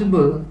not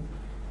possible,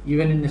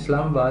 even in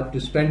Islamabad,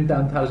 to spend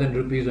 10,000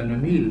 rupees on a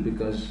meal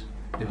because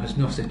there was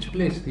no such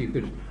place. You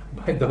could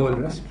buy the whole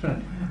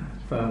restaurant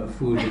for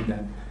food in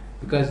that,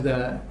 because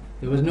there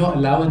was no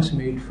allowance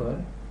made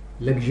for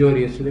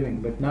luxurious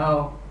living. But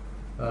now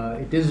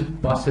it is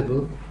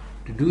possible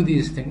to do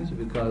these things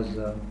because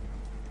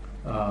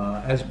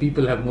as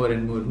people have more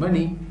and more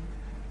money,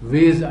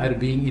 ways are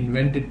being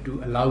invented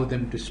to allow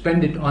them to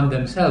spend it on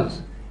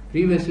themselves.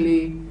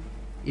 Previously,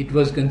 it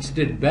was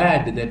considered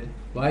bad that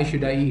why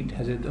should I eat?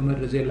 Hazrat Umar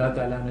Raziyallahu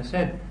Ta'ala Anhu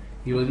said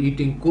he was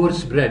eating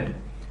coarse bread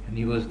and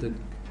he was the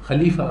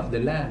Khalifa of the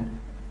land.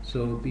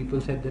 So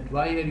people said that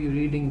why are you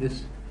eating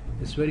this?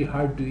 It's very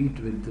hard to eat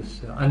with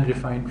this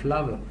unrefined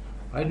flour.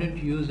 Why don't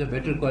you use a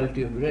better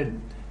quality of bread?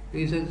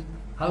 He says,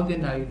 how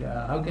can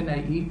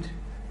I eat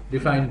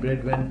refined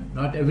bread when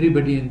not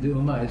everybody in the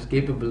Ummah is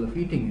capable of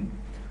eating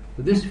it?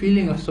 So this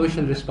feeling of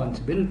social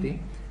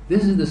responsibility,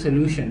 this is the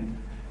solution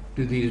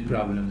to these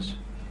problems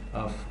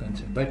of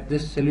concern. But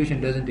this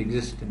solution doesn't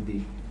exist in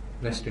the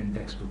Western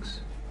textbooks.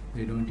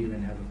 They don't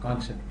even have a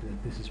concept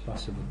that this is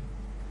possible.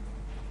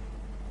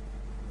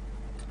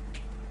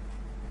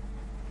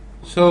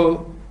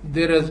 So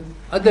there are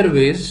other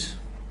ways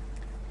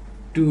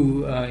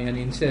to,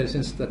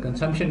 since the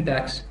consumption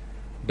tax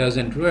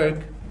doesn't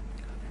work,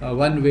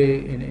 one way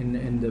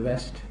in the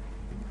West,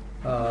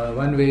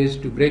 one way is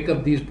to break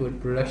up these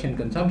production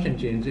consumption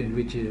chains in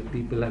which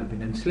people have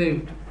been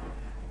enslaved,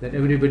 that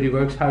everybody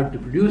works hard to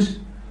produce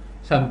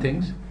some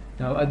things.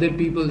 Now other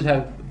peoples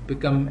have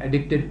become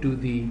addicted to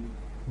the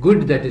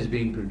good that is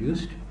being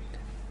produced,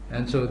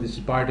 and so this is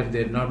part of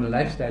their normal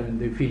lifestyle and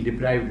they feel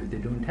deprived if they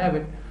don't have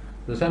it.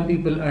 So some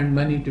people earn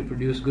money to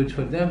produce goods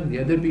for them, the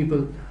other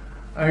people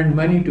earn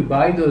money to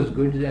buy those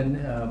goods, and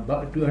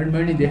to earn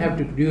money they have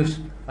to produce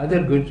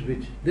other goods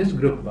which this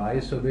group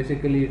buys. So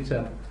basically it's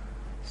a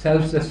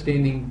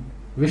self-sustaining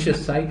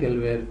vicious cycle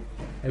where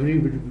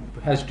everybody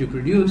has to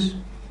produce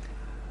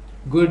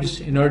goods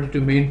in order to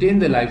maintain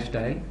the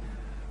lifestyle,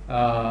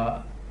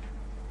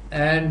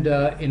 and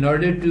in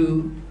order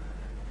to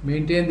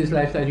maintain this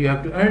lifestyle you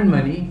have to earn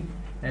money,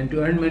 and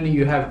to earn money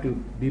you have to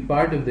be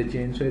part of the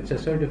chain. So it's a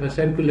sort of a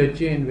circular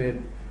chain where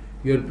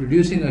you're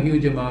producing a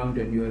huge amount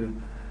and you're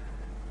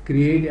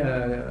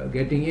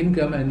getting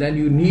income, and then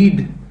you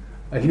need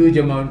a huge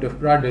amount of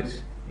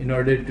products in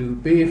order to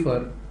pay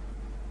for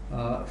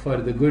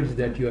the goods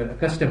that you are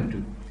accustomed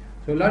to.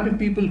 So a lot of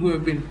people who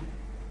have been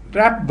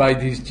trapped by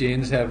these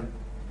chains have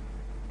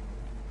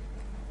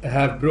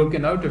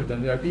broken out of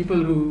them. There are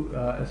people who,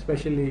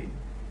 especially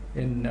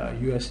in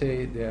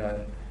USA, there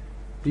are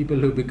people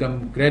who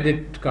become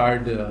credit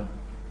card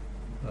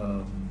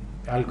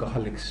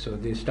alcoholics. So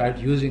they start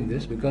using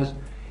this because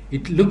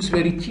it looks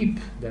very cheap,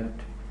 that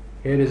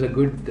here is a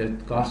good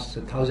that costs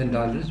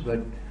 $1,000, but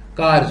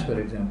cars, for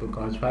example,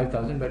 cost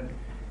 $5,000, but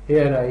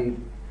here I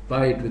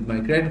buy it with my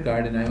credit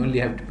card and I only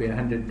have to pay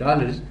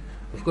 $100.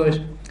 Of course,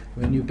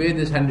 when you pay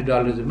this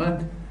 $100 a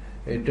month,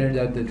 it turns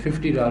out that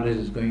 $50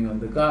 is going on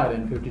the car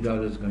and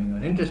 $50 is going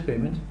on interest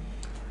payments.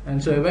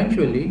 And so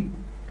eventually,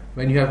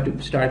 when you have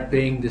to start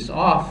paying this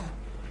off,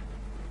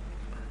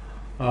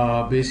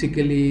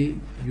 basically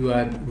you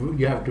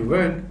have to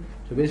work.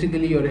 So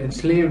basically you're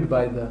enslaved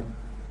by the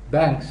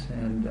banks,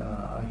 and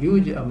a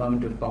huge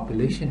amount of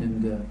population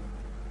in the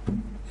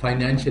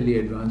financially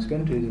advanced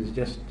countries is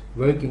just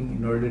working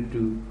in order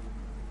to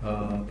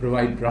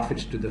provide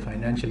profits to the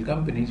financial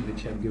companies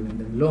which have given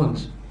them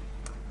loans.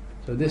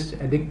 So this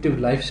addictive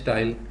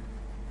lifestyle.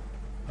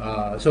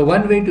 So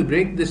one way to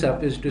break this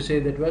up is to say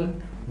that, well,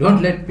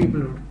 don't let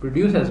people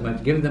produce as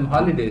much, give them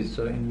holidays.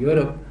 So in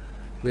Europe,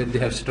 where they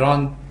have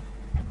strong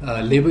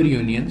labor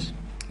unions,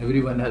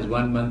 everyone has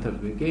 1 month of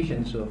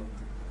vacation, so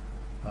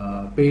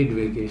paid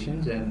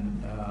vacations,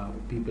 and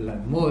people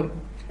have more.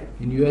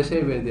 In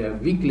USA, where they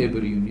have weak labor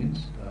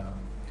unions,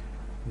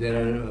 there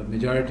are a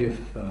majority of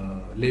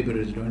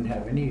laborers don't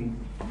have any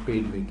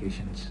paid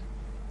vacations.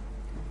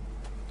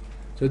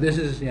 So this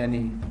is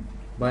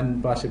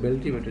one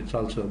possibility, but it's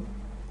also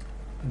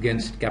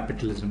against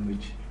capitalism,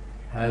 which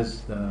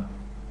has the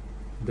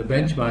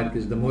benchmark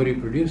is the more you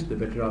produce, the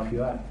better off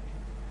you are.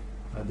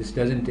 This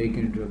doesn't take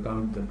into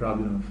account the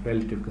problem of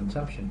relative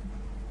consumption.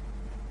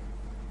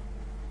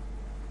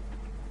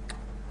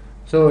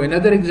 So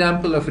another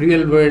example of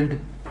real world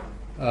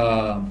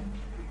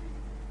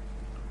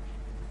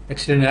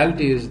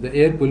externality is the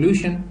air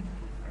pollution,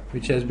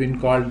 which has been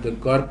called the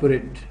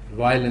corporate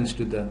violence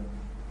to the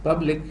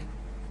public.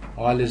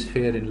 All is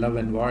fair in love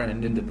and war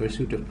and in the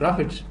pursuit of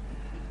profits.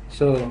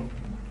 So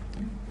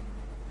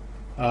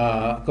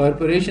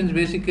corporations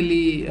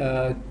basically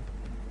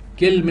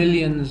kill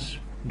millions,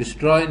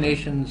 destroy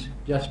nations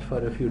just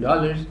for a few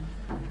dollars.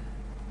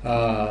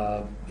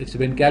 It's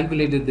been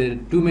calculated there are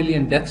 2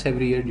 million deaths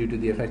every year due to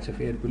the effects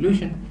of air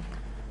pollution,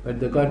 but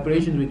the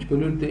corporations which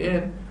pollute the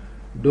air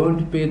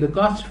don't pay the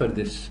costs for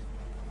this.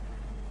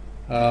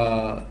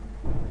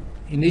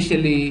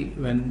 Initially,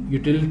 when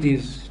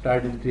utilities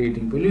started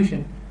creating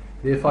pollution,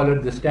 they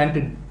followed the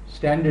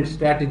standard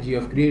strategy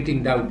of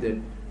creating doubt that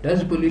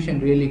does pollution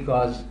really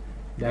cause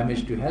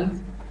damage to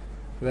health?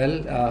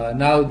 Well,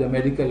 now the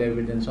medical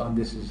evidence on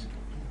this is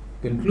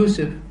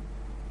conclusive,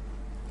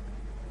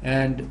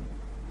 and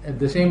at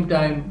the same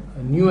time,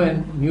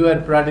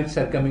 newer products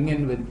are coming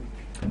in with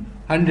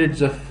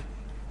hundreds of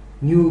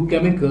new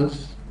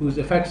chemicals whose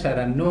effects are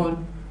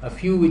unknown. A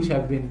few which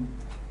have been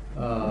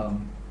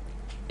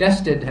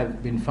tested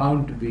have been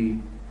found to be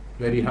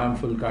very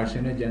harmful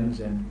carcinogens,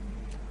 and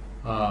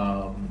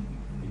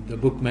the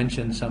book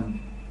mentions some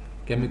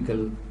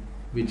chemical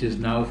which is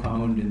now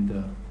found in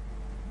the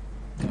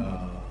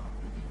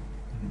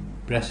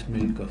breast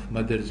milk of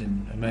mothers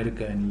in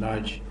America in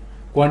large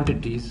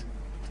quantities,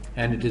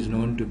 and it is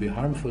known to be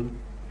harmful.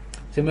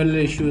 Similar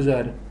issues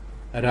are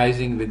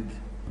arising with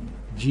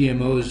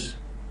GMOs,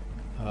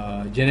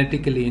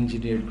 genetically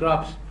engineered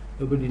crops.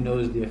 Nobody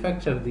knows the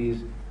effects of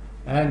these,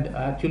 and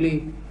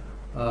actually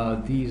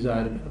these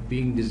are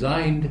being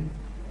designed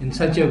in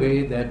such a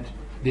way that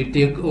they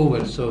take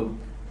over. So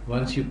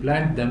once you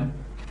plant them,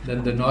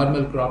 then the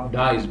normal crop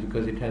dies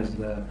because it has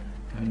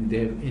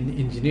they've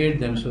engineered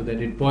them so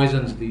that it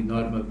poisons the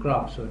normal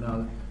crop. So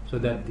now, so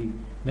that the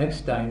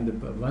next time,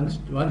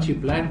 once you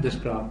plant this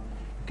crop,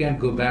 you can't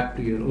go back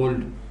to your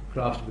old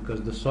crops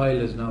because the soil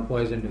is now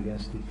poisoned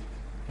against it,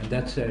 and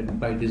that's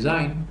by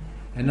design.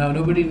 And now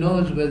nobody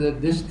knows whether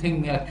this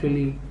thing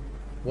actually,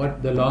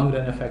 what the long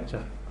run effects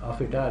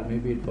of it are.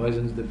 Maybe it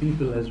poisons the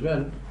people as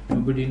well.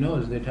 Nobody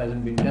knows. That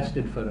hasn't been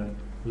tested for a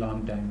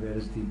long time.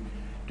 Whereas the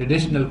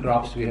traditional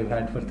crops we have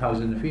had for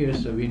thousands of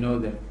years, so we know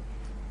that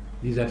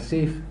these are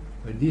safe.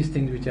 But these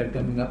things which are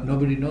coming up,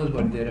 nobody knows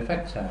what their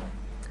effects are,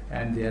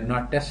 and they are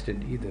not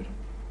tested either.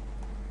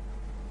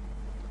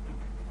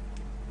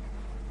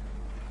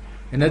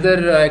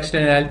 Another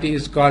externality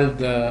is called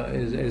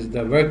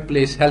the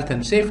workplace health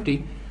and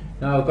safety.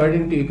 Now,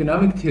 according to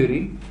economic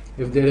theory,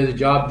 if there is a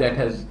job that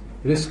has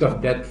risk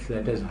of death,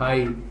 that has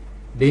high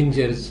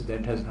dangers,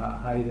 that has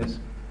high risk,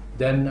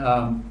 then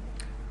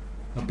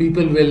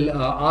people will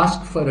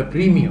ask for a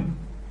premium.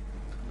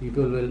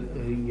 People will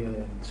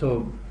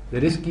so the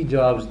risky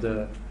jobs,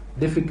 the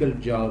difficult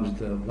jobs,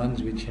 the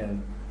ones which have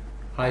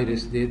high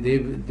risk,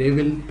 they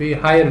will pay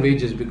higher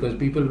wages because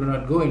people will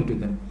not go into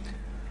them.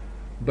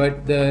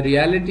 But the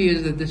reality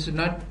is that this is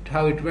not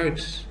how it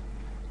works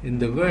in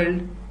the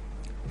world.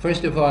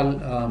 First of all,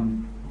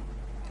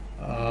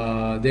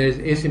 there is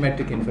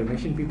asymmetric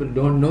information. People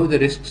don't know the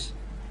risks.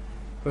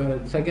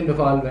 Second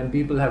of all, when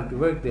people have to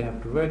work, they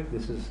have to work.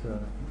 This is a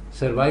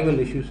survival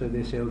issue, so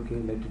they say, okay,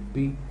 let it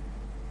be,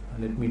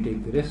 let me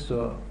take the risk.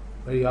 So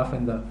very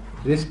often the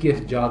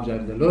riskiest jobs are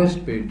the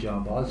lowest paid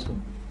job also.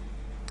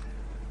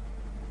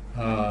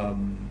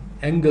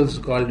 Engels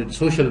called it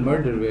social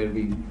murder, where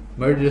we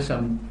murder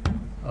some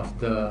of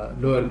the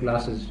lower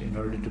classes in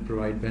order to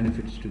provide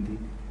benefits to the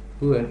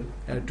poor,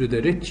 to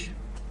the rich.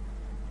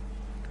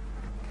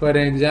 For an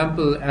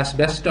example,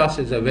 asbestos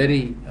is a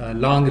very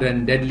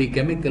long-run deadly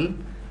chemical.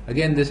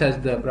 Again, this has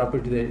the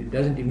property that it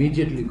doesn't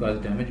immediately cause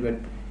damage, but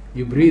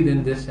you breathe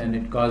in this and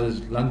it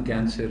causes lung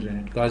cancer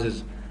and it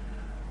causes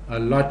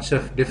lots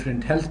of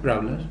different health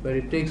problems, but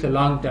it takes a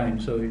long time,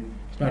 so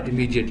it's not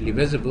immediately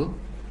visible.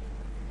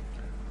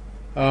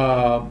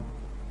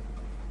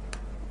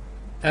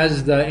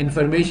 as the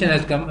information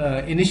has come,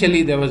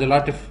 initially there was a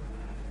lot of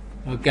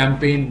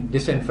campaign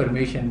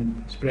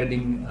disinformation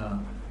spreading,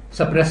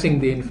 suppressing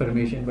the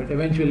information, but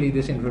eventually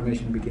this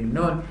information became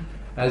known.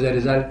 As a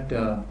result,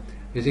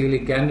 basically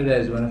Canada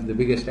is one of the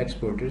biggest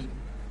exporters.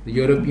 The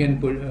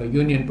European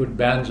Union put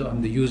bans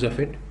on the use of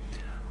it,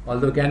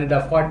 although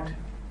Canada fought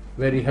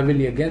very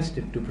heavily against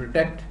it to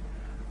protect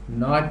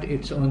not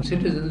its own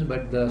citizens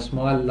but the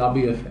small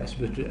lobby of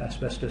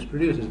asbestos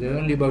producers. There are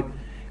only about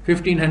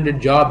 1,500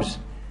 jobs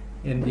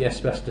in the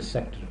asbestos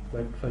sector,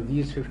 but for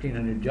these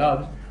 1,500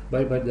 jobs,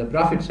 but the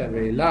profits are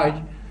very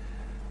large.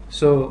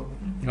 So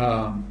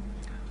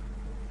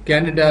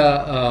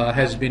Canada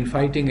has been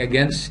fighting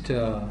against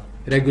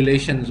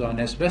regulations on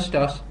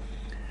asbestos,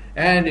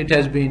 and it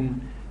has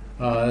been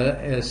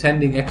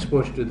sending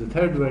exports to the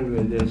third world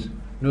where there's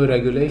no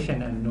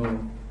regulation and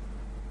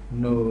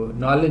no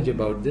knowledge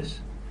about this.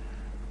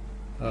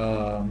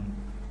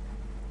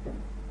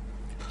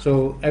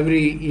 So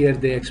every year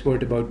they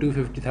export about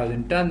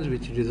 250,000 tons,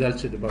 which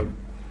results in about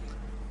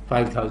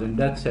 5,000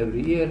 deaths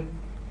every year.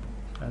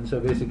 And so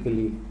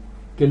basically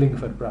killing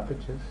for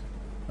profits is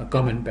a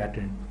common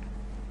pattern.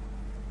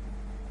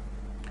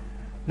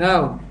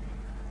 Now,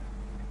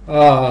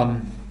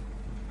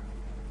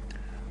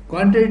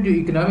 contrary to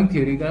economic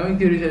theory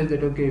says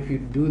that, okay, if you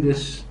do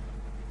this,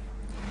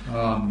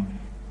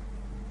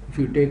 if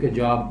you take a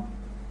job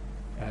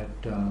at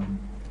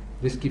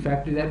risky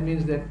factory, that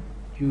means that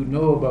you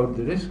know about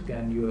the risk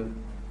and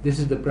this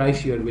is the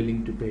price you are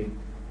willing to pay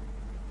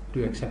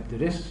to accept the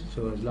risk.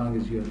 So as long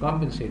as you are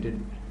compensated,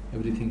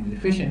 everything is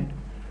efficient.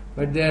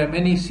 But there are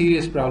many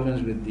serious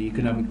problems with the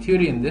economic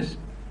theory in this.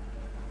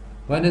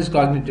 One is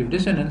cognitive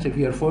dissonance. If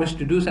you are forced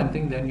to do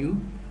something, then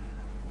you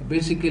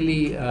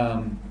basically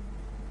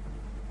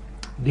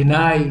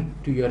deny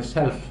to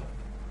yourself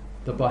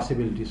the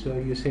possibility. So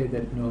you say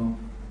that no,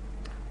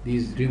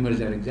 these rumors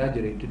are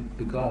exaggerated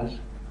because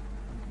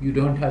you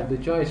don't have the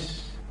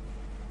choice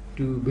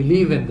to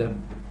believe in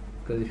them,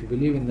 because if you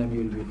believe in them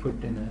you will be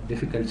put in a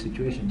difficult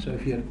situation. So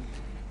if your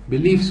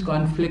beliefs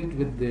conflict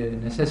with the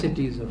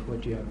necessities of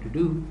what you have to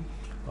do,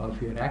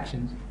 of your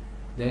actions,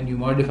 then you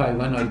modify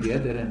one or the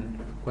other, and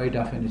quite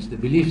often it's the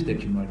beliefs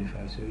that you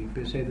modify. So you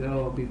say that,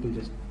 oh, people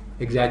just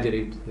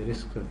exaggerate the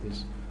risks of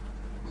this.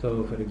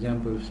 So for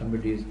example, if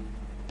somebody is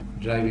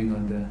driving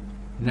on the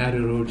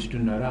narrow roads to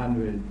Naran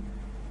where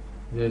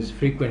there's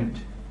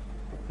frequent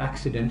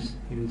accidents,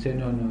 he will say,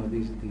 no,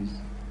 these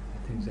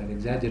things are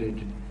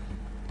exaggerated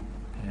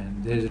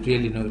and there's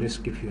really no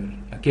risk if you're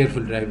a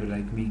careful driver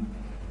like me.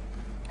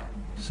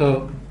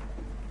 So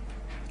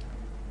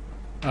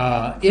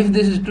if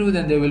this is true,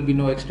 then there will be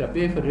no extra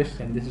pay for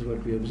risk, and this is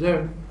what we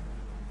observe.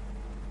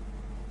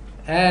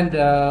 And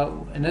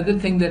another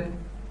thing that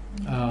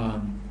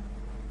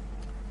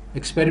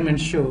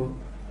experiments show,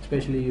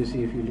 especially you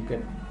see if you look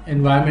at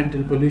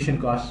environmental pollution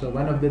costs, so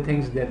one of the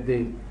things that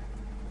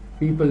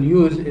people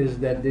use is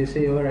that they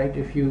say, all right,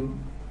 if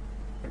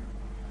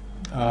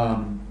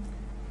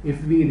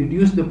we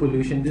reduce the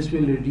pollution, this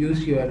will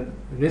reduce your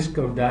risk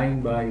of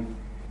dying by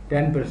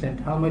 10%.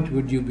 How much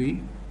would you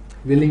be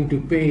willing to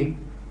pay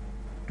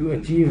to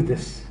achieve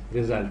this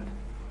result?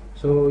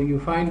 So you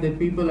find that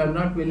people are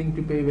not willing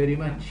to pay very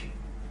much.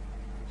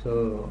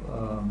 So,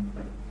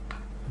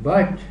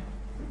 but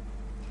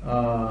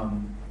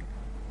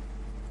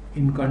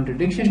in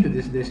contradiction to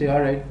this, they say,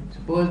 all right,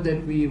 suppose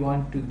that we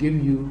want to give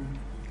you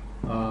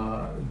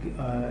a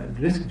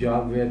risk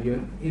job where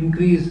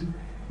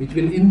which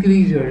will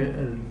increase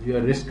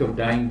your risk of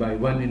dying by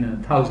 1 in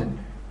 1,000.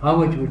 How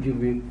much would you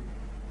be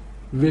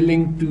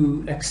willing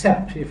to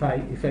accept if I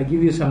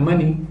give you some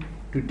money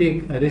to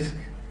take a risk,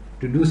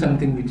 to do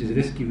something which is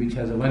risky, which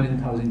has a 1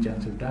 in 1,000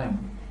 chance of dying?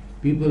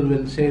 People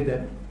will say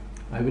that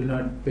I will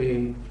not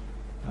pay,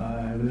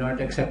 I will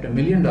not accept $1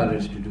 million to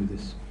do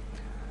this.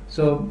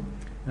 So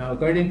now,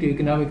 according to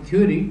economic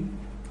theory,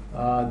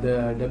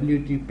 the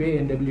WT pay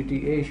and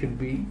WTA should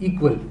be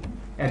equal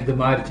at the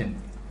margin.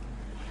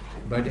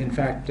 But in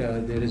fact,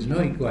 there is no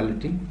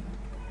equality,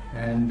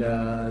 and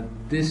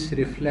this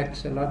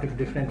reflects a lot of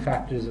different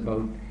factors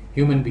about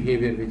human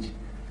behavior which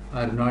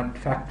are not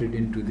factored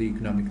into the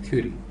economic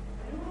theory.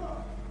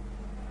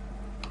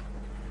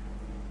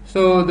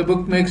 So the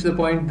book makes the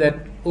point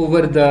that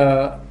over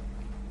the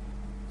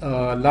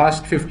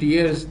last 50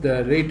 years,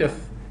 the rate of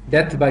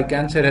death by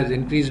cancer has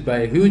increased by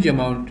a huge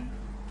amount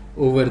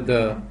over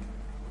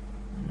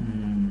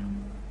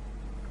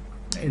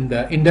in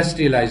the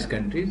industrialized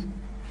countries,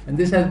 and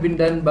this has been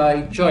done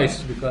by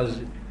choice,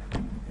 because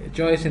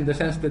choice in the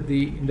sense that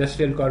the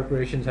industrial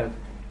corporations have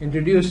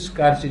introduced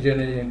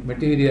carcinogenic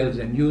materials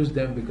and used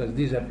them because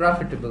these are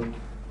profitable,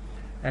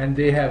 and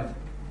they have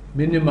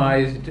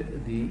minimized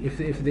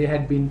if they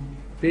had been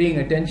paying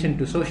attention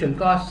to social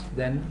costs,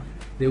 then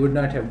they would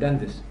not have done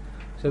this.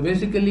 So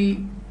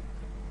basically,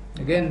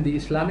 again, the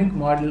Islamic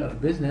model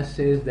of business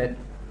says that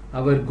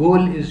our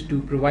goal is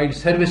to provide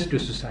service to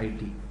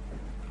society,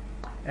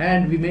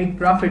 and we make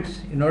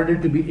profits in order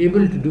to be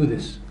able to do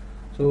this.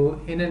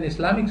 So in an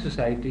Islamic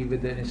society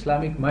with an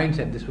Islamic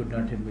mindset, this would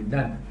not have been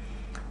done.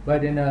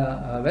 But in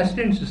a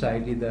Western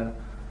society, the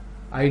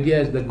idea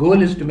is the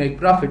goal is to make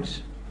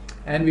profits,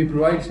 and we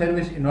provide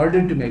service in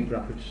order to make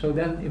profits. So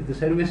then if the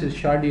service is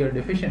shoddy or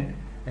deficient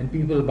and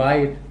people buy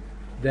it,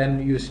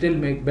 then you still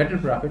make better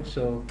profits.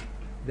 So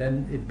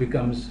then it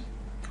becomes,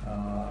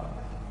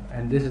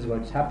 and this is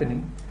what's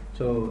happening.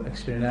 So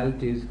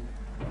externalities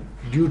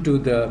due to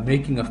the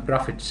making of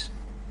profits.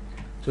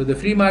 So the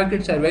free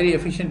markets are very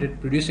efficient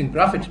at producing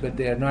profits, but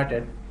they are not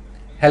at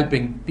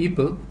helping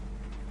people.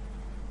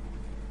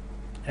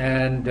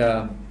 And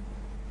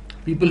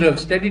people who have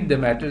studied the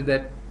matter,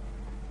 that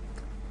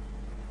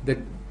the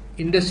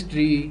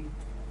industry,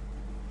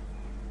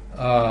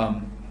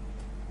 the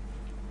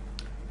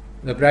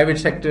private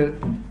sector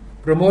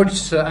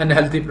promotes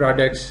unhealthy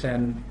products,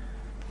 and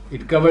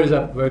it covers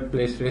up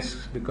workplace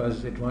risks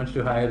because it wants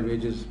to hire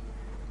wages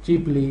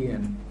cheaply,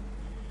 and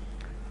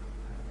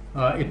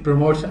it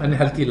promotes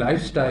unhealthy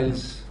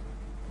lifestyles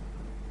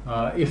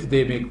if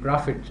they make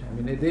profit. I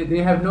mean, they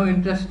have no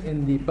interest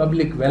in the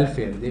public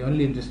welfare. They're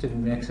only interested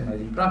in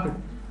maximizing profit.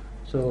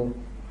 So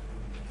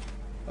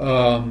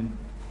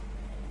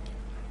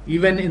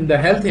even in the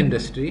health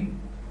industry,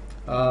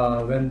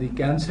 when the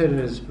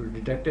cancer is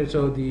detected,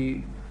 so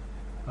the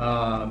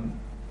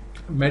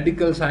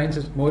medical science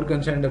is more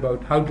concerned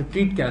about how to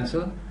treat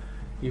cancer,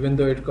 even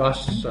though it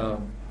costs a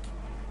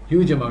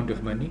huge amount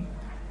of money,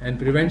 and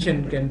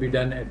prevention can be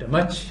done at a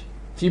much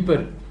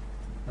cheaper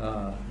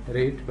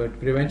rate, but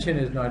prevention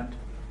is not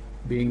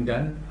being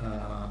done,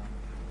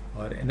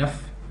 or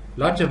enough.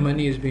 Lots of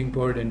money is being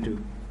poured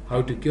into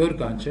how to cure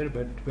cancer,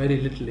 but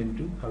very little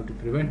into how to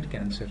prevent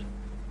cancer.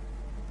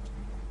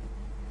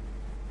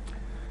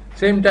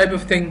 Same type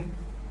of thing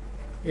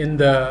in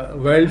the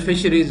world.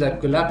 Fisheries are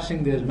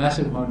collapsing. There's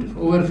massive amount of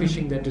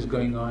overfishing that is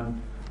going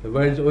on. The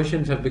world's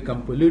oceans have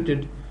become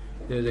polluted.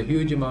 There's a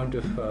huge amount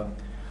of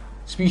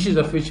species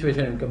of fish which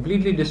are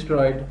completely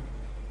destroyed.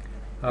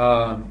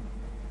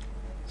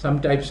 Some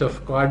types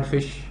of cod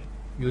fish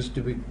used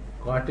to be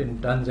caught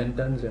in tons and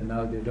tons, and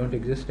now they don't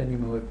exist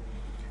anymore.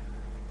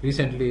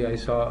 Recently I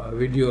saw a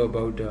video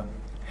about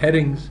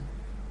herrings,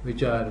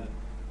 which are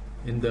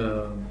in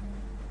the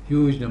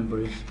huge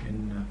numbers.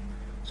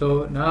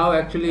 So now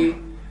actually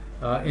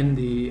in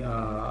the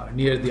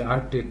near the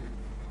Arctic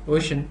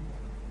Ocean,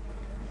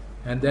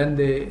 and then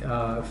they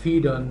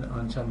feed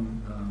on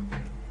some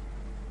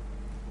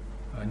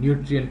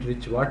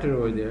nutrient-rich water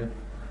over there.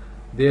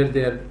 There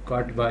they are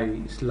caught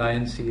by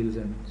lion seals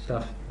and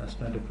stuff. That's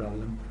not a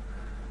problem.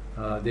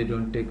 They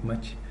don't take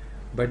much.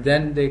 But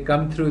then they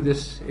come through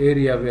this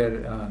area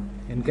where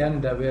in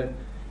Canada, where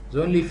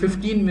there's only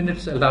 15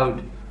 minutes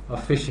allowed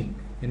of fishing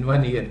in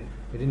 1 year.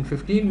 But in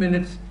 15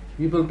 minutes,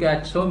 people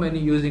catch so many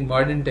using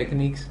modern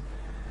techniques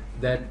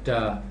that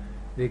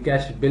they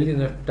catch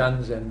billions of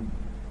tons and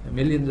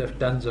millions of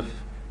tons of,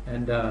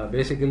 and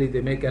basically they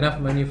make enough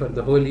money for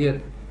the whole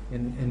year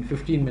in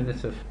 15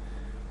 minutes of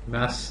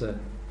mass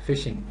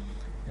fishing.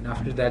 And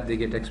after that they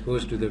get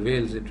exposed to the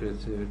whales. It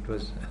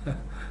was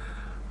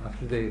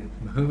after the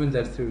humans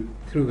are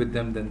through with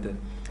them, then the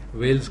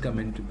whales come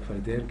in for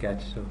their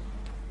catch.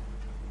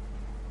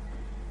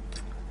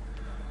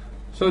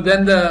 So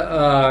then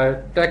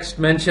the text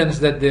mentions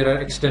that there are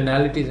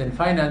externalities in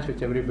finance,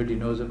 which everybody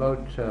knows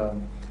about,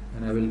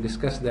 and I will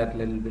discuss that a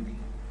little bit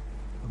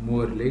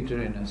more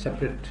later in a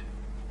separate.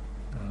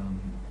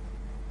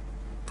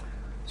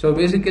 So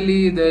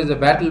basically there is a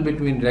battle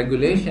between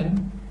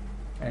regulation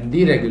and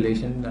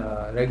deregulation.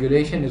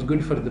 Regulation is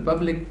good for the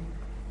public,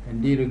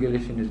 and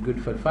deregulation is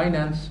good for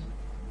finance.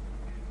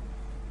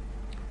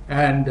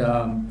 And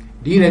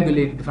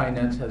deregulated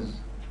finance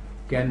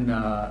can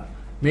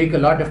make a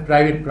lot of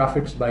private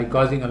profits by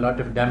causing a lot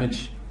of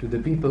damage to the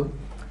people,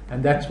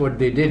 and that's what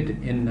they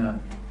did in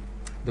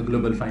the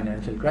global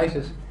financial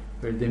crisis,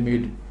 where they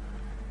made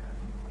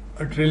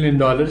 $1 trillion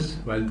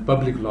while the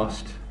public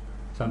lost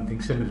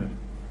something similar.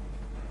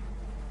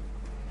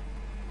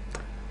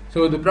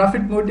 So the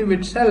profit motive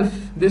itself,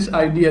 this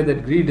idea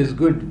that greed is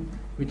good,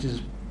 which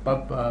is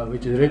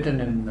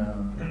written in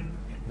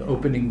the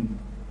opening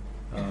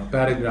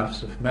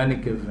paragraphs of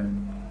Manikiv,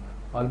 and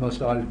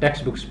almost all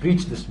textbooks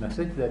preach this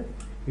message, that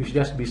you should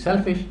just be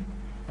selfish,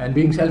 and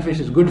being selfish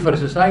is good for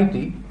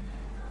society.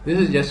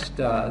 This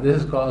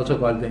is also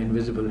called the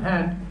invisible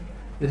hand.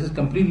 This is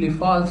completely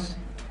false.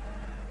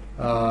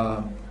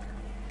 And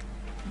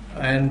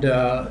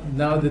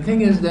now the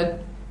thing is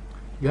that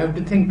you have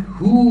to think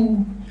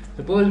who.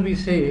 Suppose we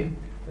say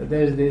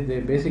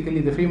that basically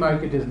the free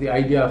market is the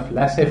idea of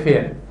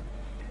laissez-faire.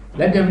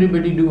 Let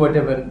everybody do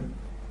whatever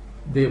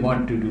they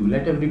want to do.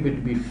 Let everybody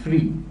be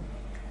free.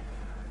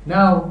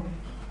 Now,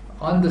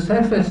 on the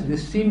surface,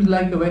 this seems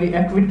like a very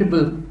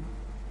equitable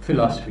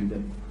philosophy,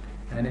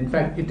 and in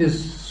fact, it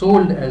is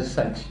sold as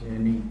such.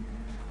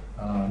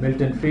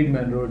 Milton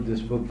Friedman wrote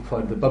this book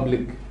for the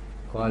public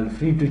called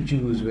Free to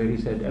Choose, where he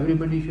said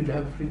everybody should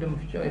have freedom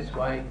of choice.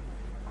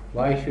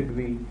 Why should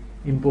we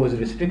impose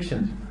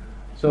restrictions?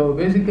 So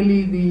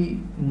basically,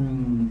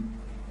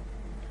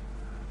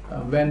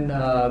 when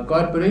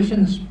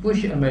corporations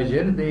push a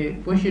measure, they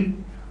push it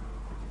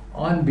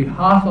on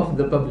behalf of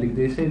the public.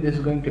 They say this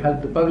is going to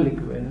help the public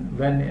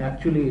when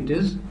actually it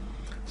is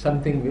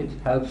something which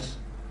helps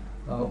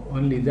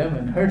only them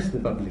and hurts the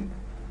public.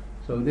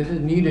 So this is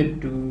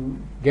needed to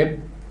get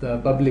the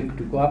public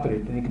to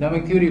cooperate. And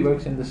economic theory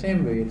works in the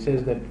same way. It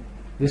says that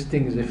this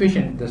thing is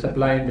efficient, the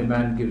supply and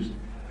demand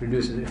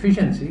produces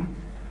efficiency,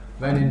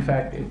 when in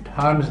fact it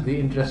harms the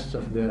interests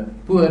of the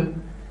poor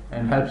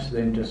and helps the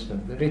interests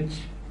of the rich.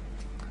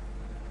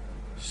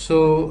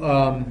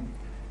 So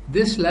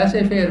this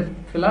laissez-faire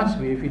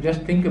philosophy, if you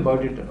just think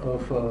about it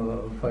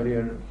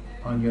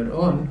on your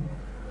own,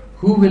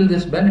 who will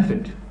this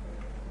benefit?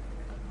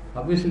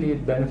 Obviously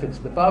it benefits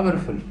the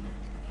powerful,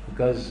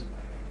 because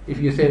if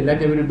you say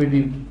let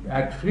everybody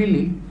act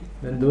freely,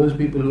 then those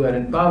people who are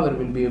in power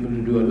will be able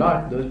to do a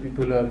lot. Those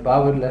people who are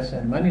powerless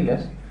and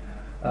moneyless,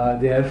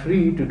 they are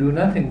free to do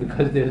nothing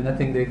because there is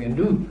nothing they can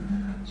do.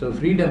 So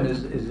freedom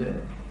is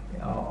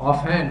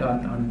offhand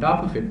on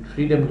top of it.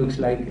 Freedom looks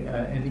like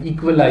an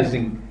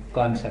equalizing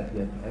concept,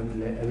 that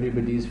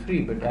everybody is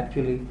free, but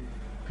actually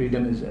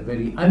freedom is a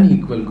very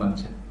unequal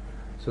concept.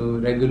 So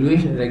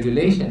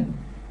regulation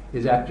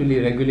is actually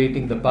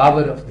regulating the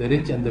power of the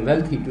rich and the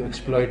wealthy to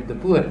exploit the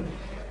poor.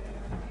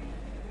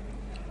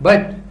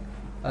 But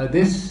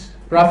this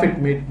profit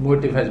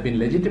motive has been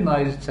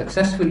legitimized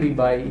successfully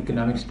by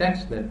economics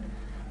texts, that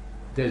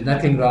there's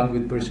nothing wrong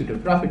with pursuit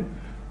of profit,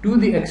 to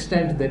the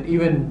extent that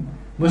even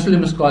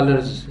Muslim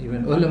scholars,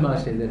 even ulama,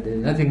 say that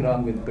there's nothing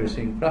wrong with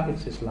pursuing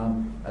profits.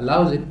 Islam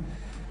allows it.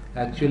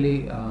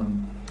 Actually,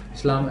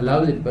 Islam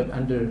allows it, but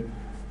under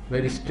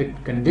very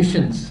strict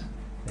conditions,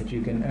 that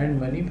you can earn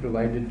money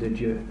provided that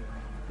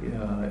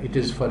it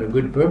is for a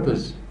good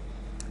purpose.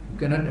 You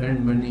cannot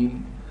earn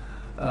money.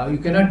 You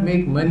cannot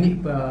make money,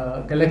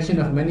 collection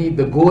of money,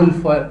 the goal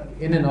for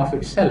in and of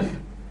itself.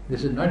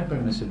 This is not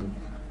permissible.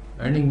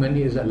 Earning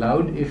money is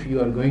allowed if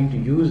you are going to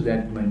use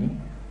that money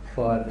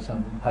for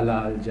some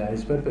halal,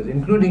 jaiz purpose,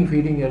 including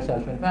feeding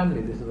yourself and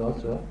family. This is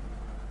also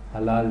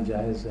halal,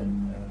 jaiz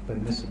and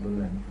permissible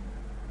and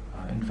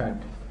in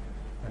fact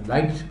a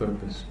liked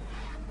purpose.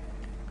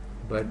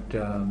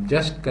 But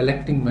just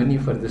collecting money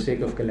for the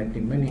sake of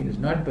collecting money is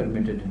not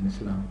permitted in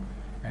Islam,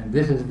 and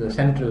this is the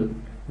central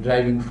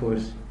driving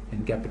force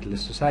in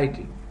capitalist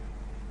society.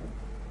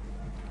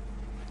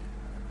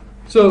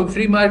 So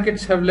free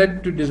markets have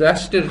led to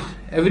disasters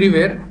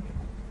everywhere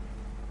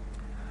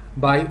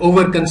by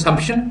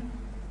overconsumption.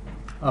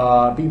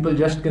 People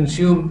just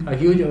consume a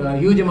huge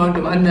amount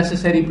of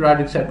unnecessary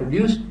products are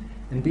produced,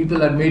 and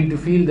people are made to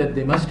feel that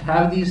they must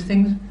have these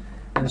things,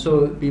 and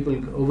so people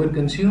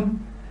overconsume,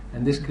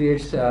 and this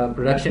creates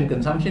production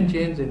consumption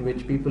chains in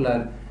which people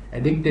are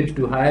addicted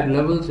to higher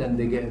levels, and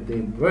they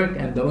work,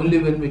 and the only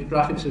one which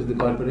profits is the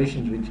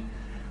corporations, which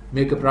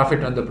make a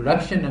profit on the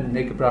production and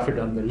make a profit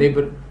on the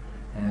labor.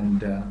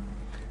 And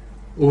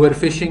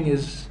overfishing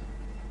is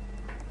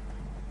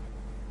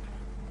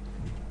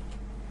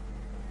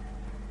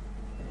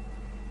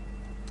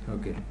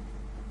okay.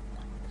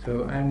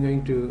 So I'm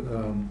going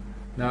to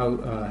now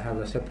have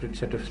a separate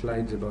set of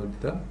slides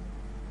about the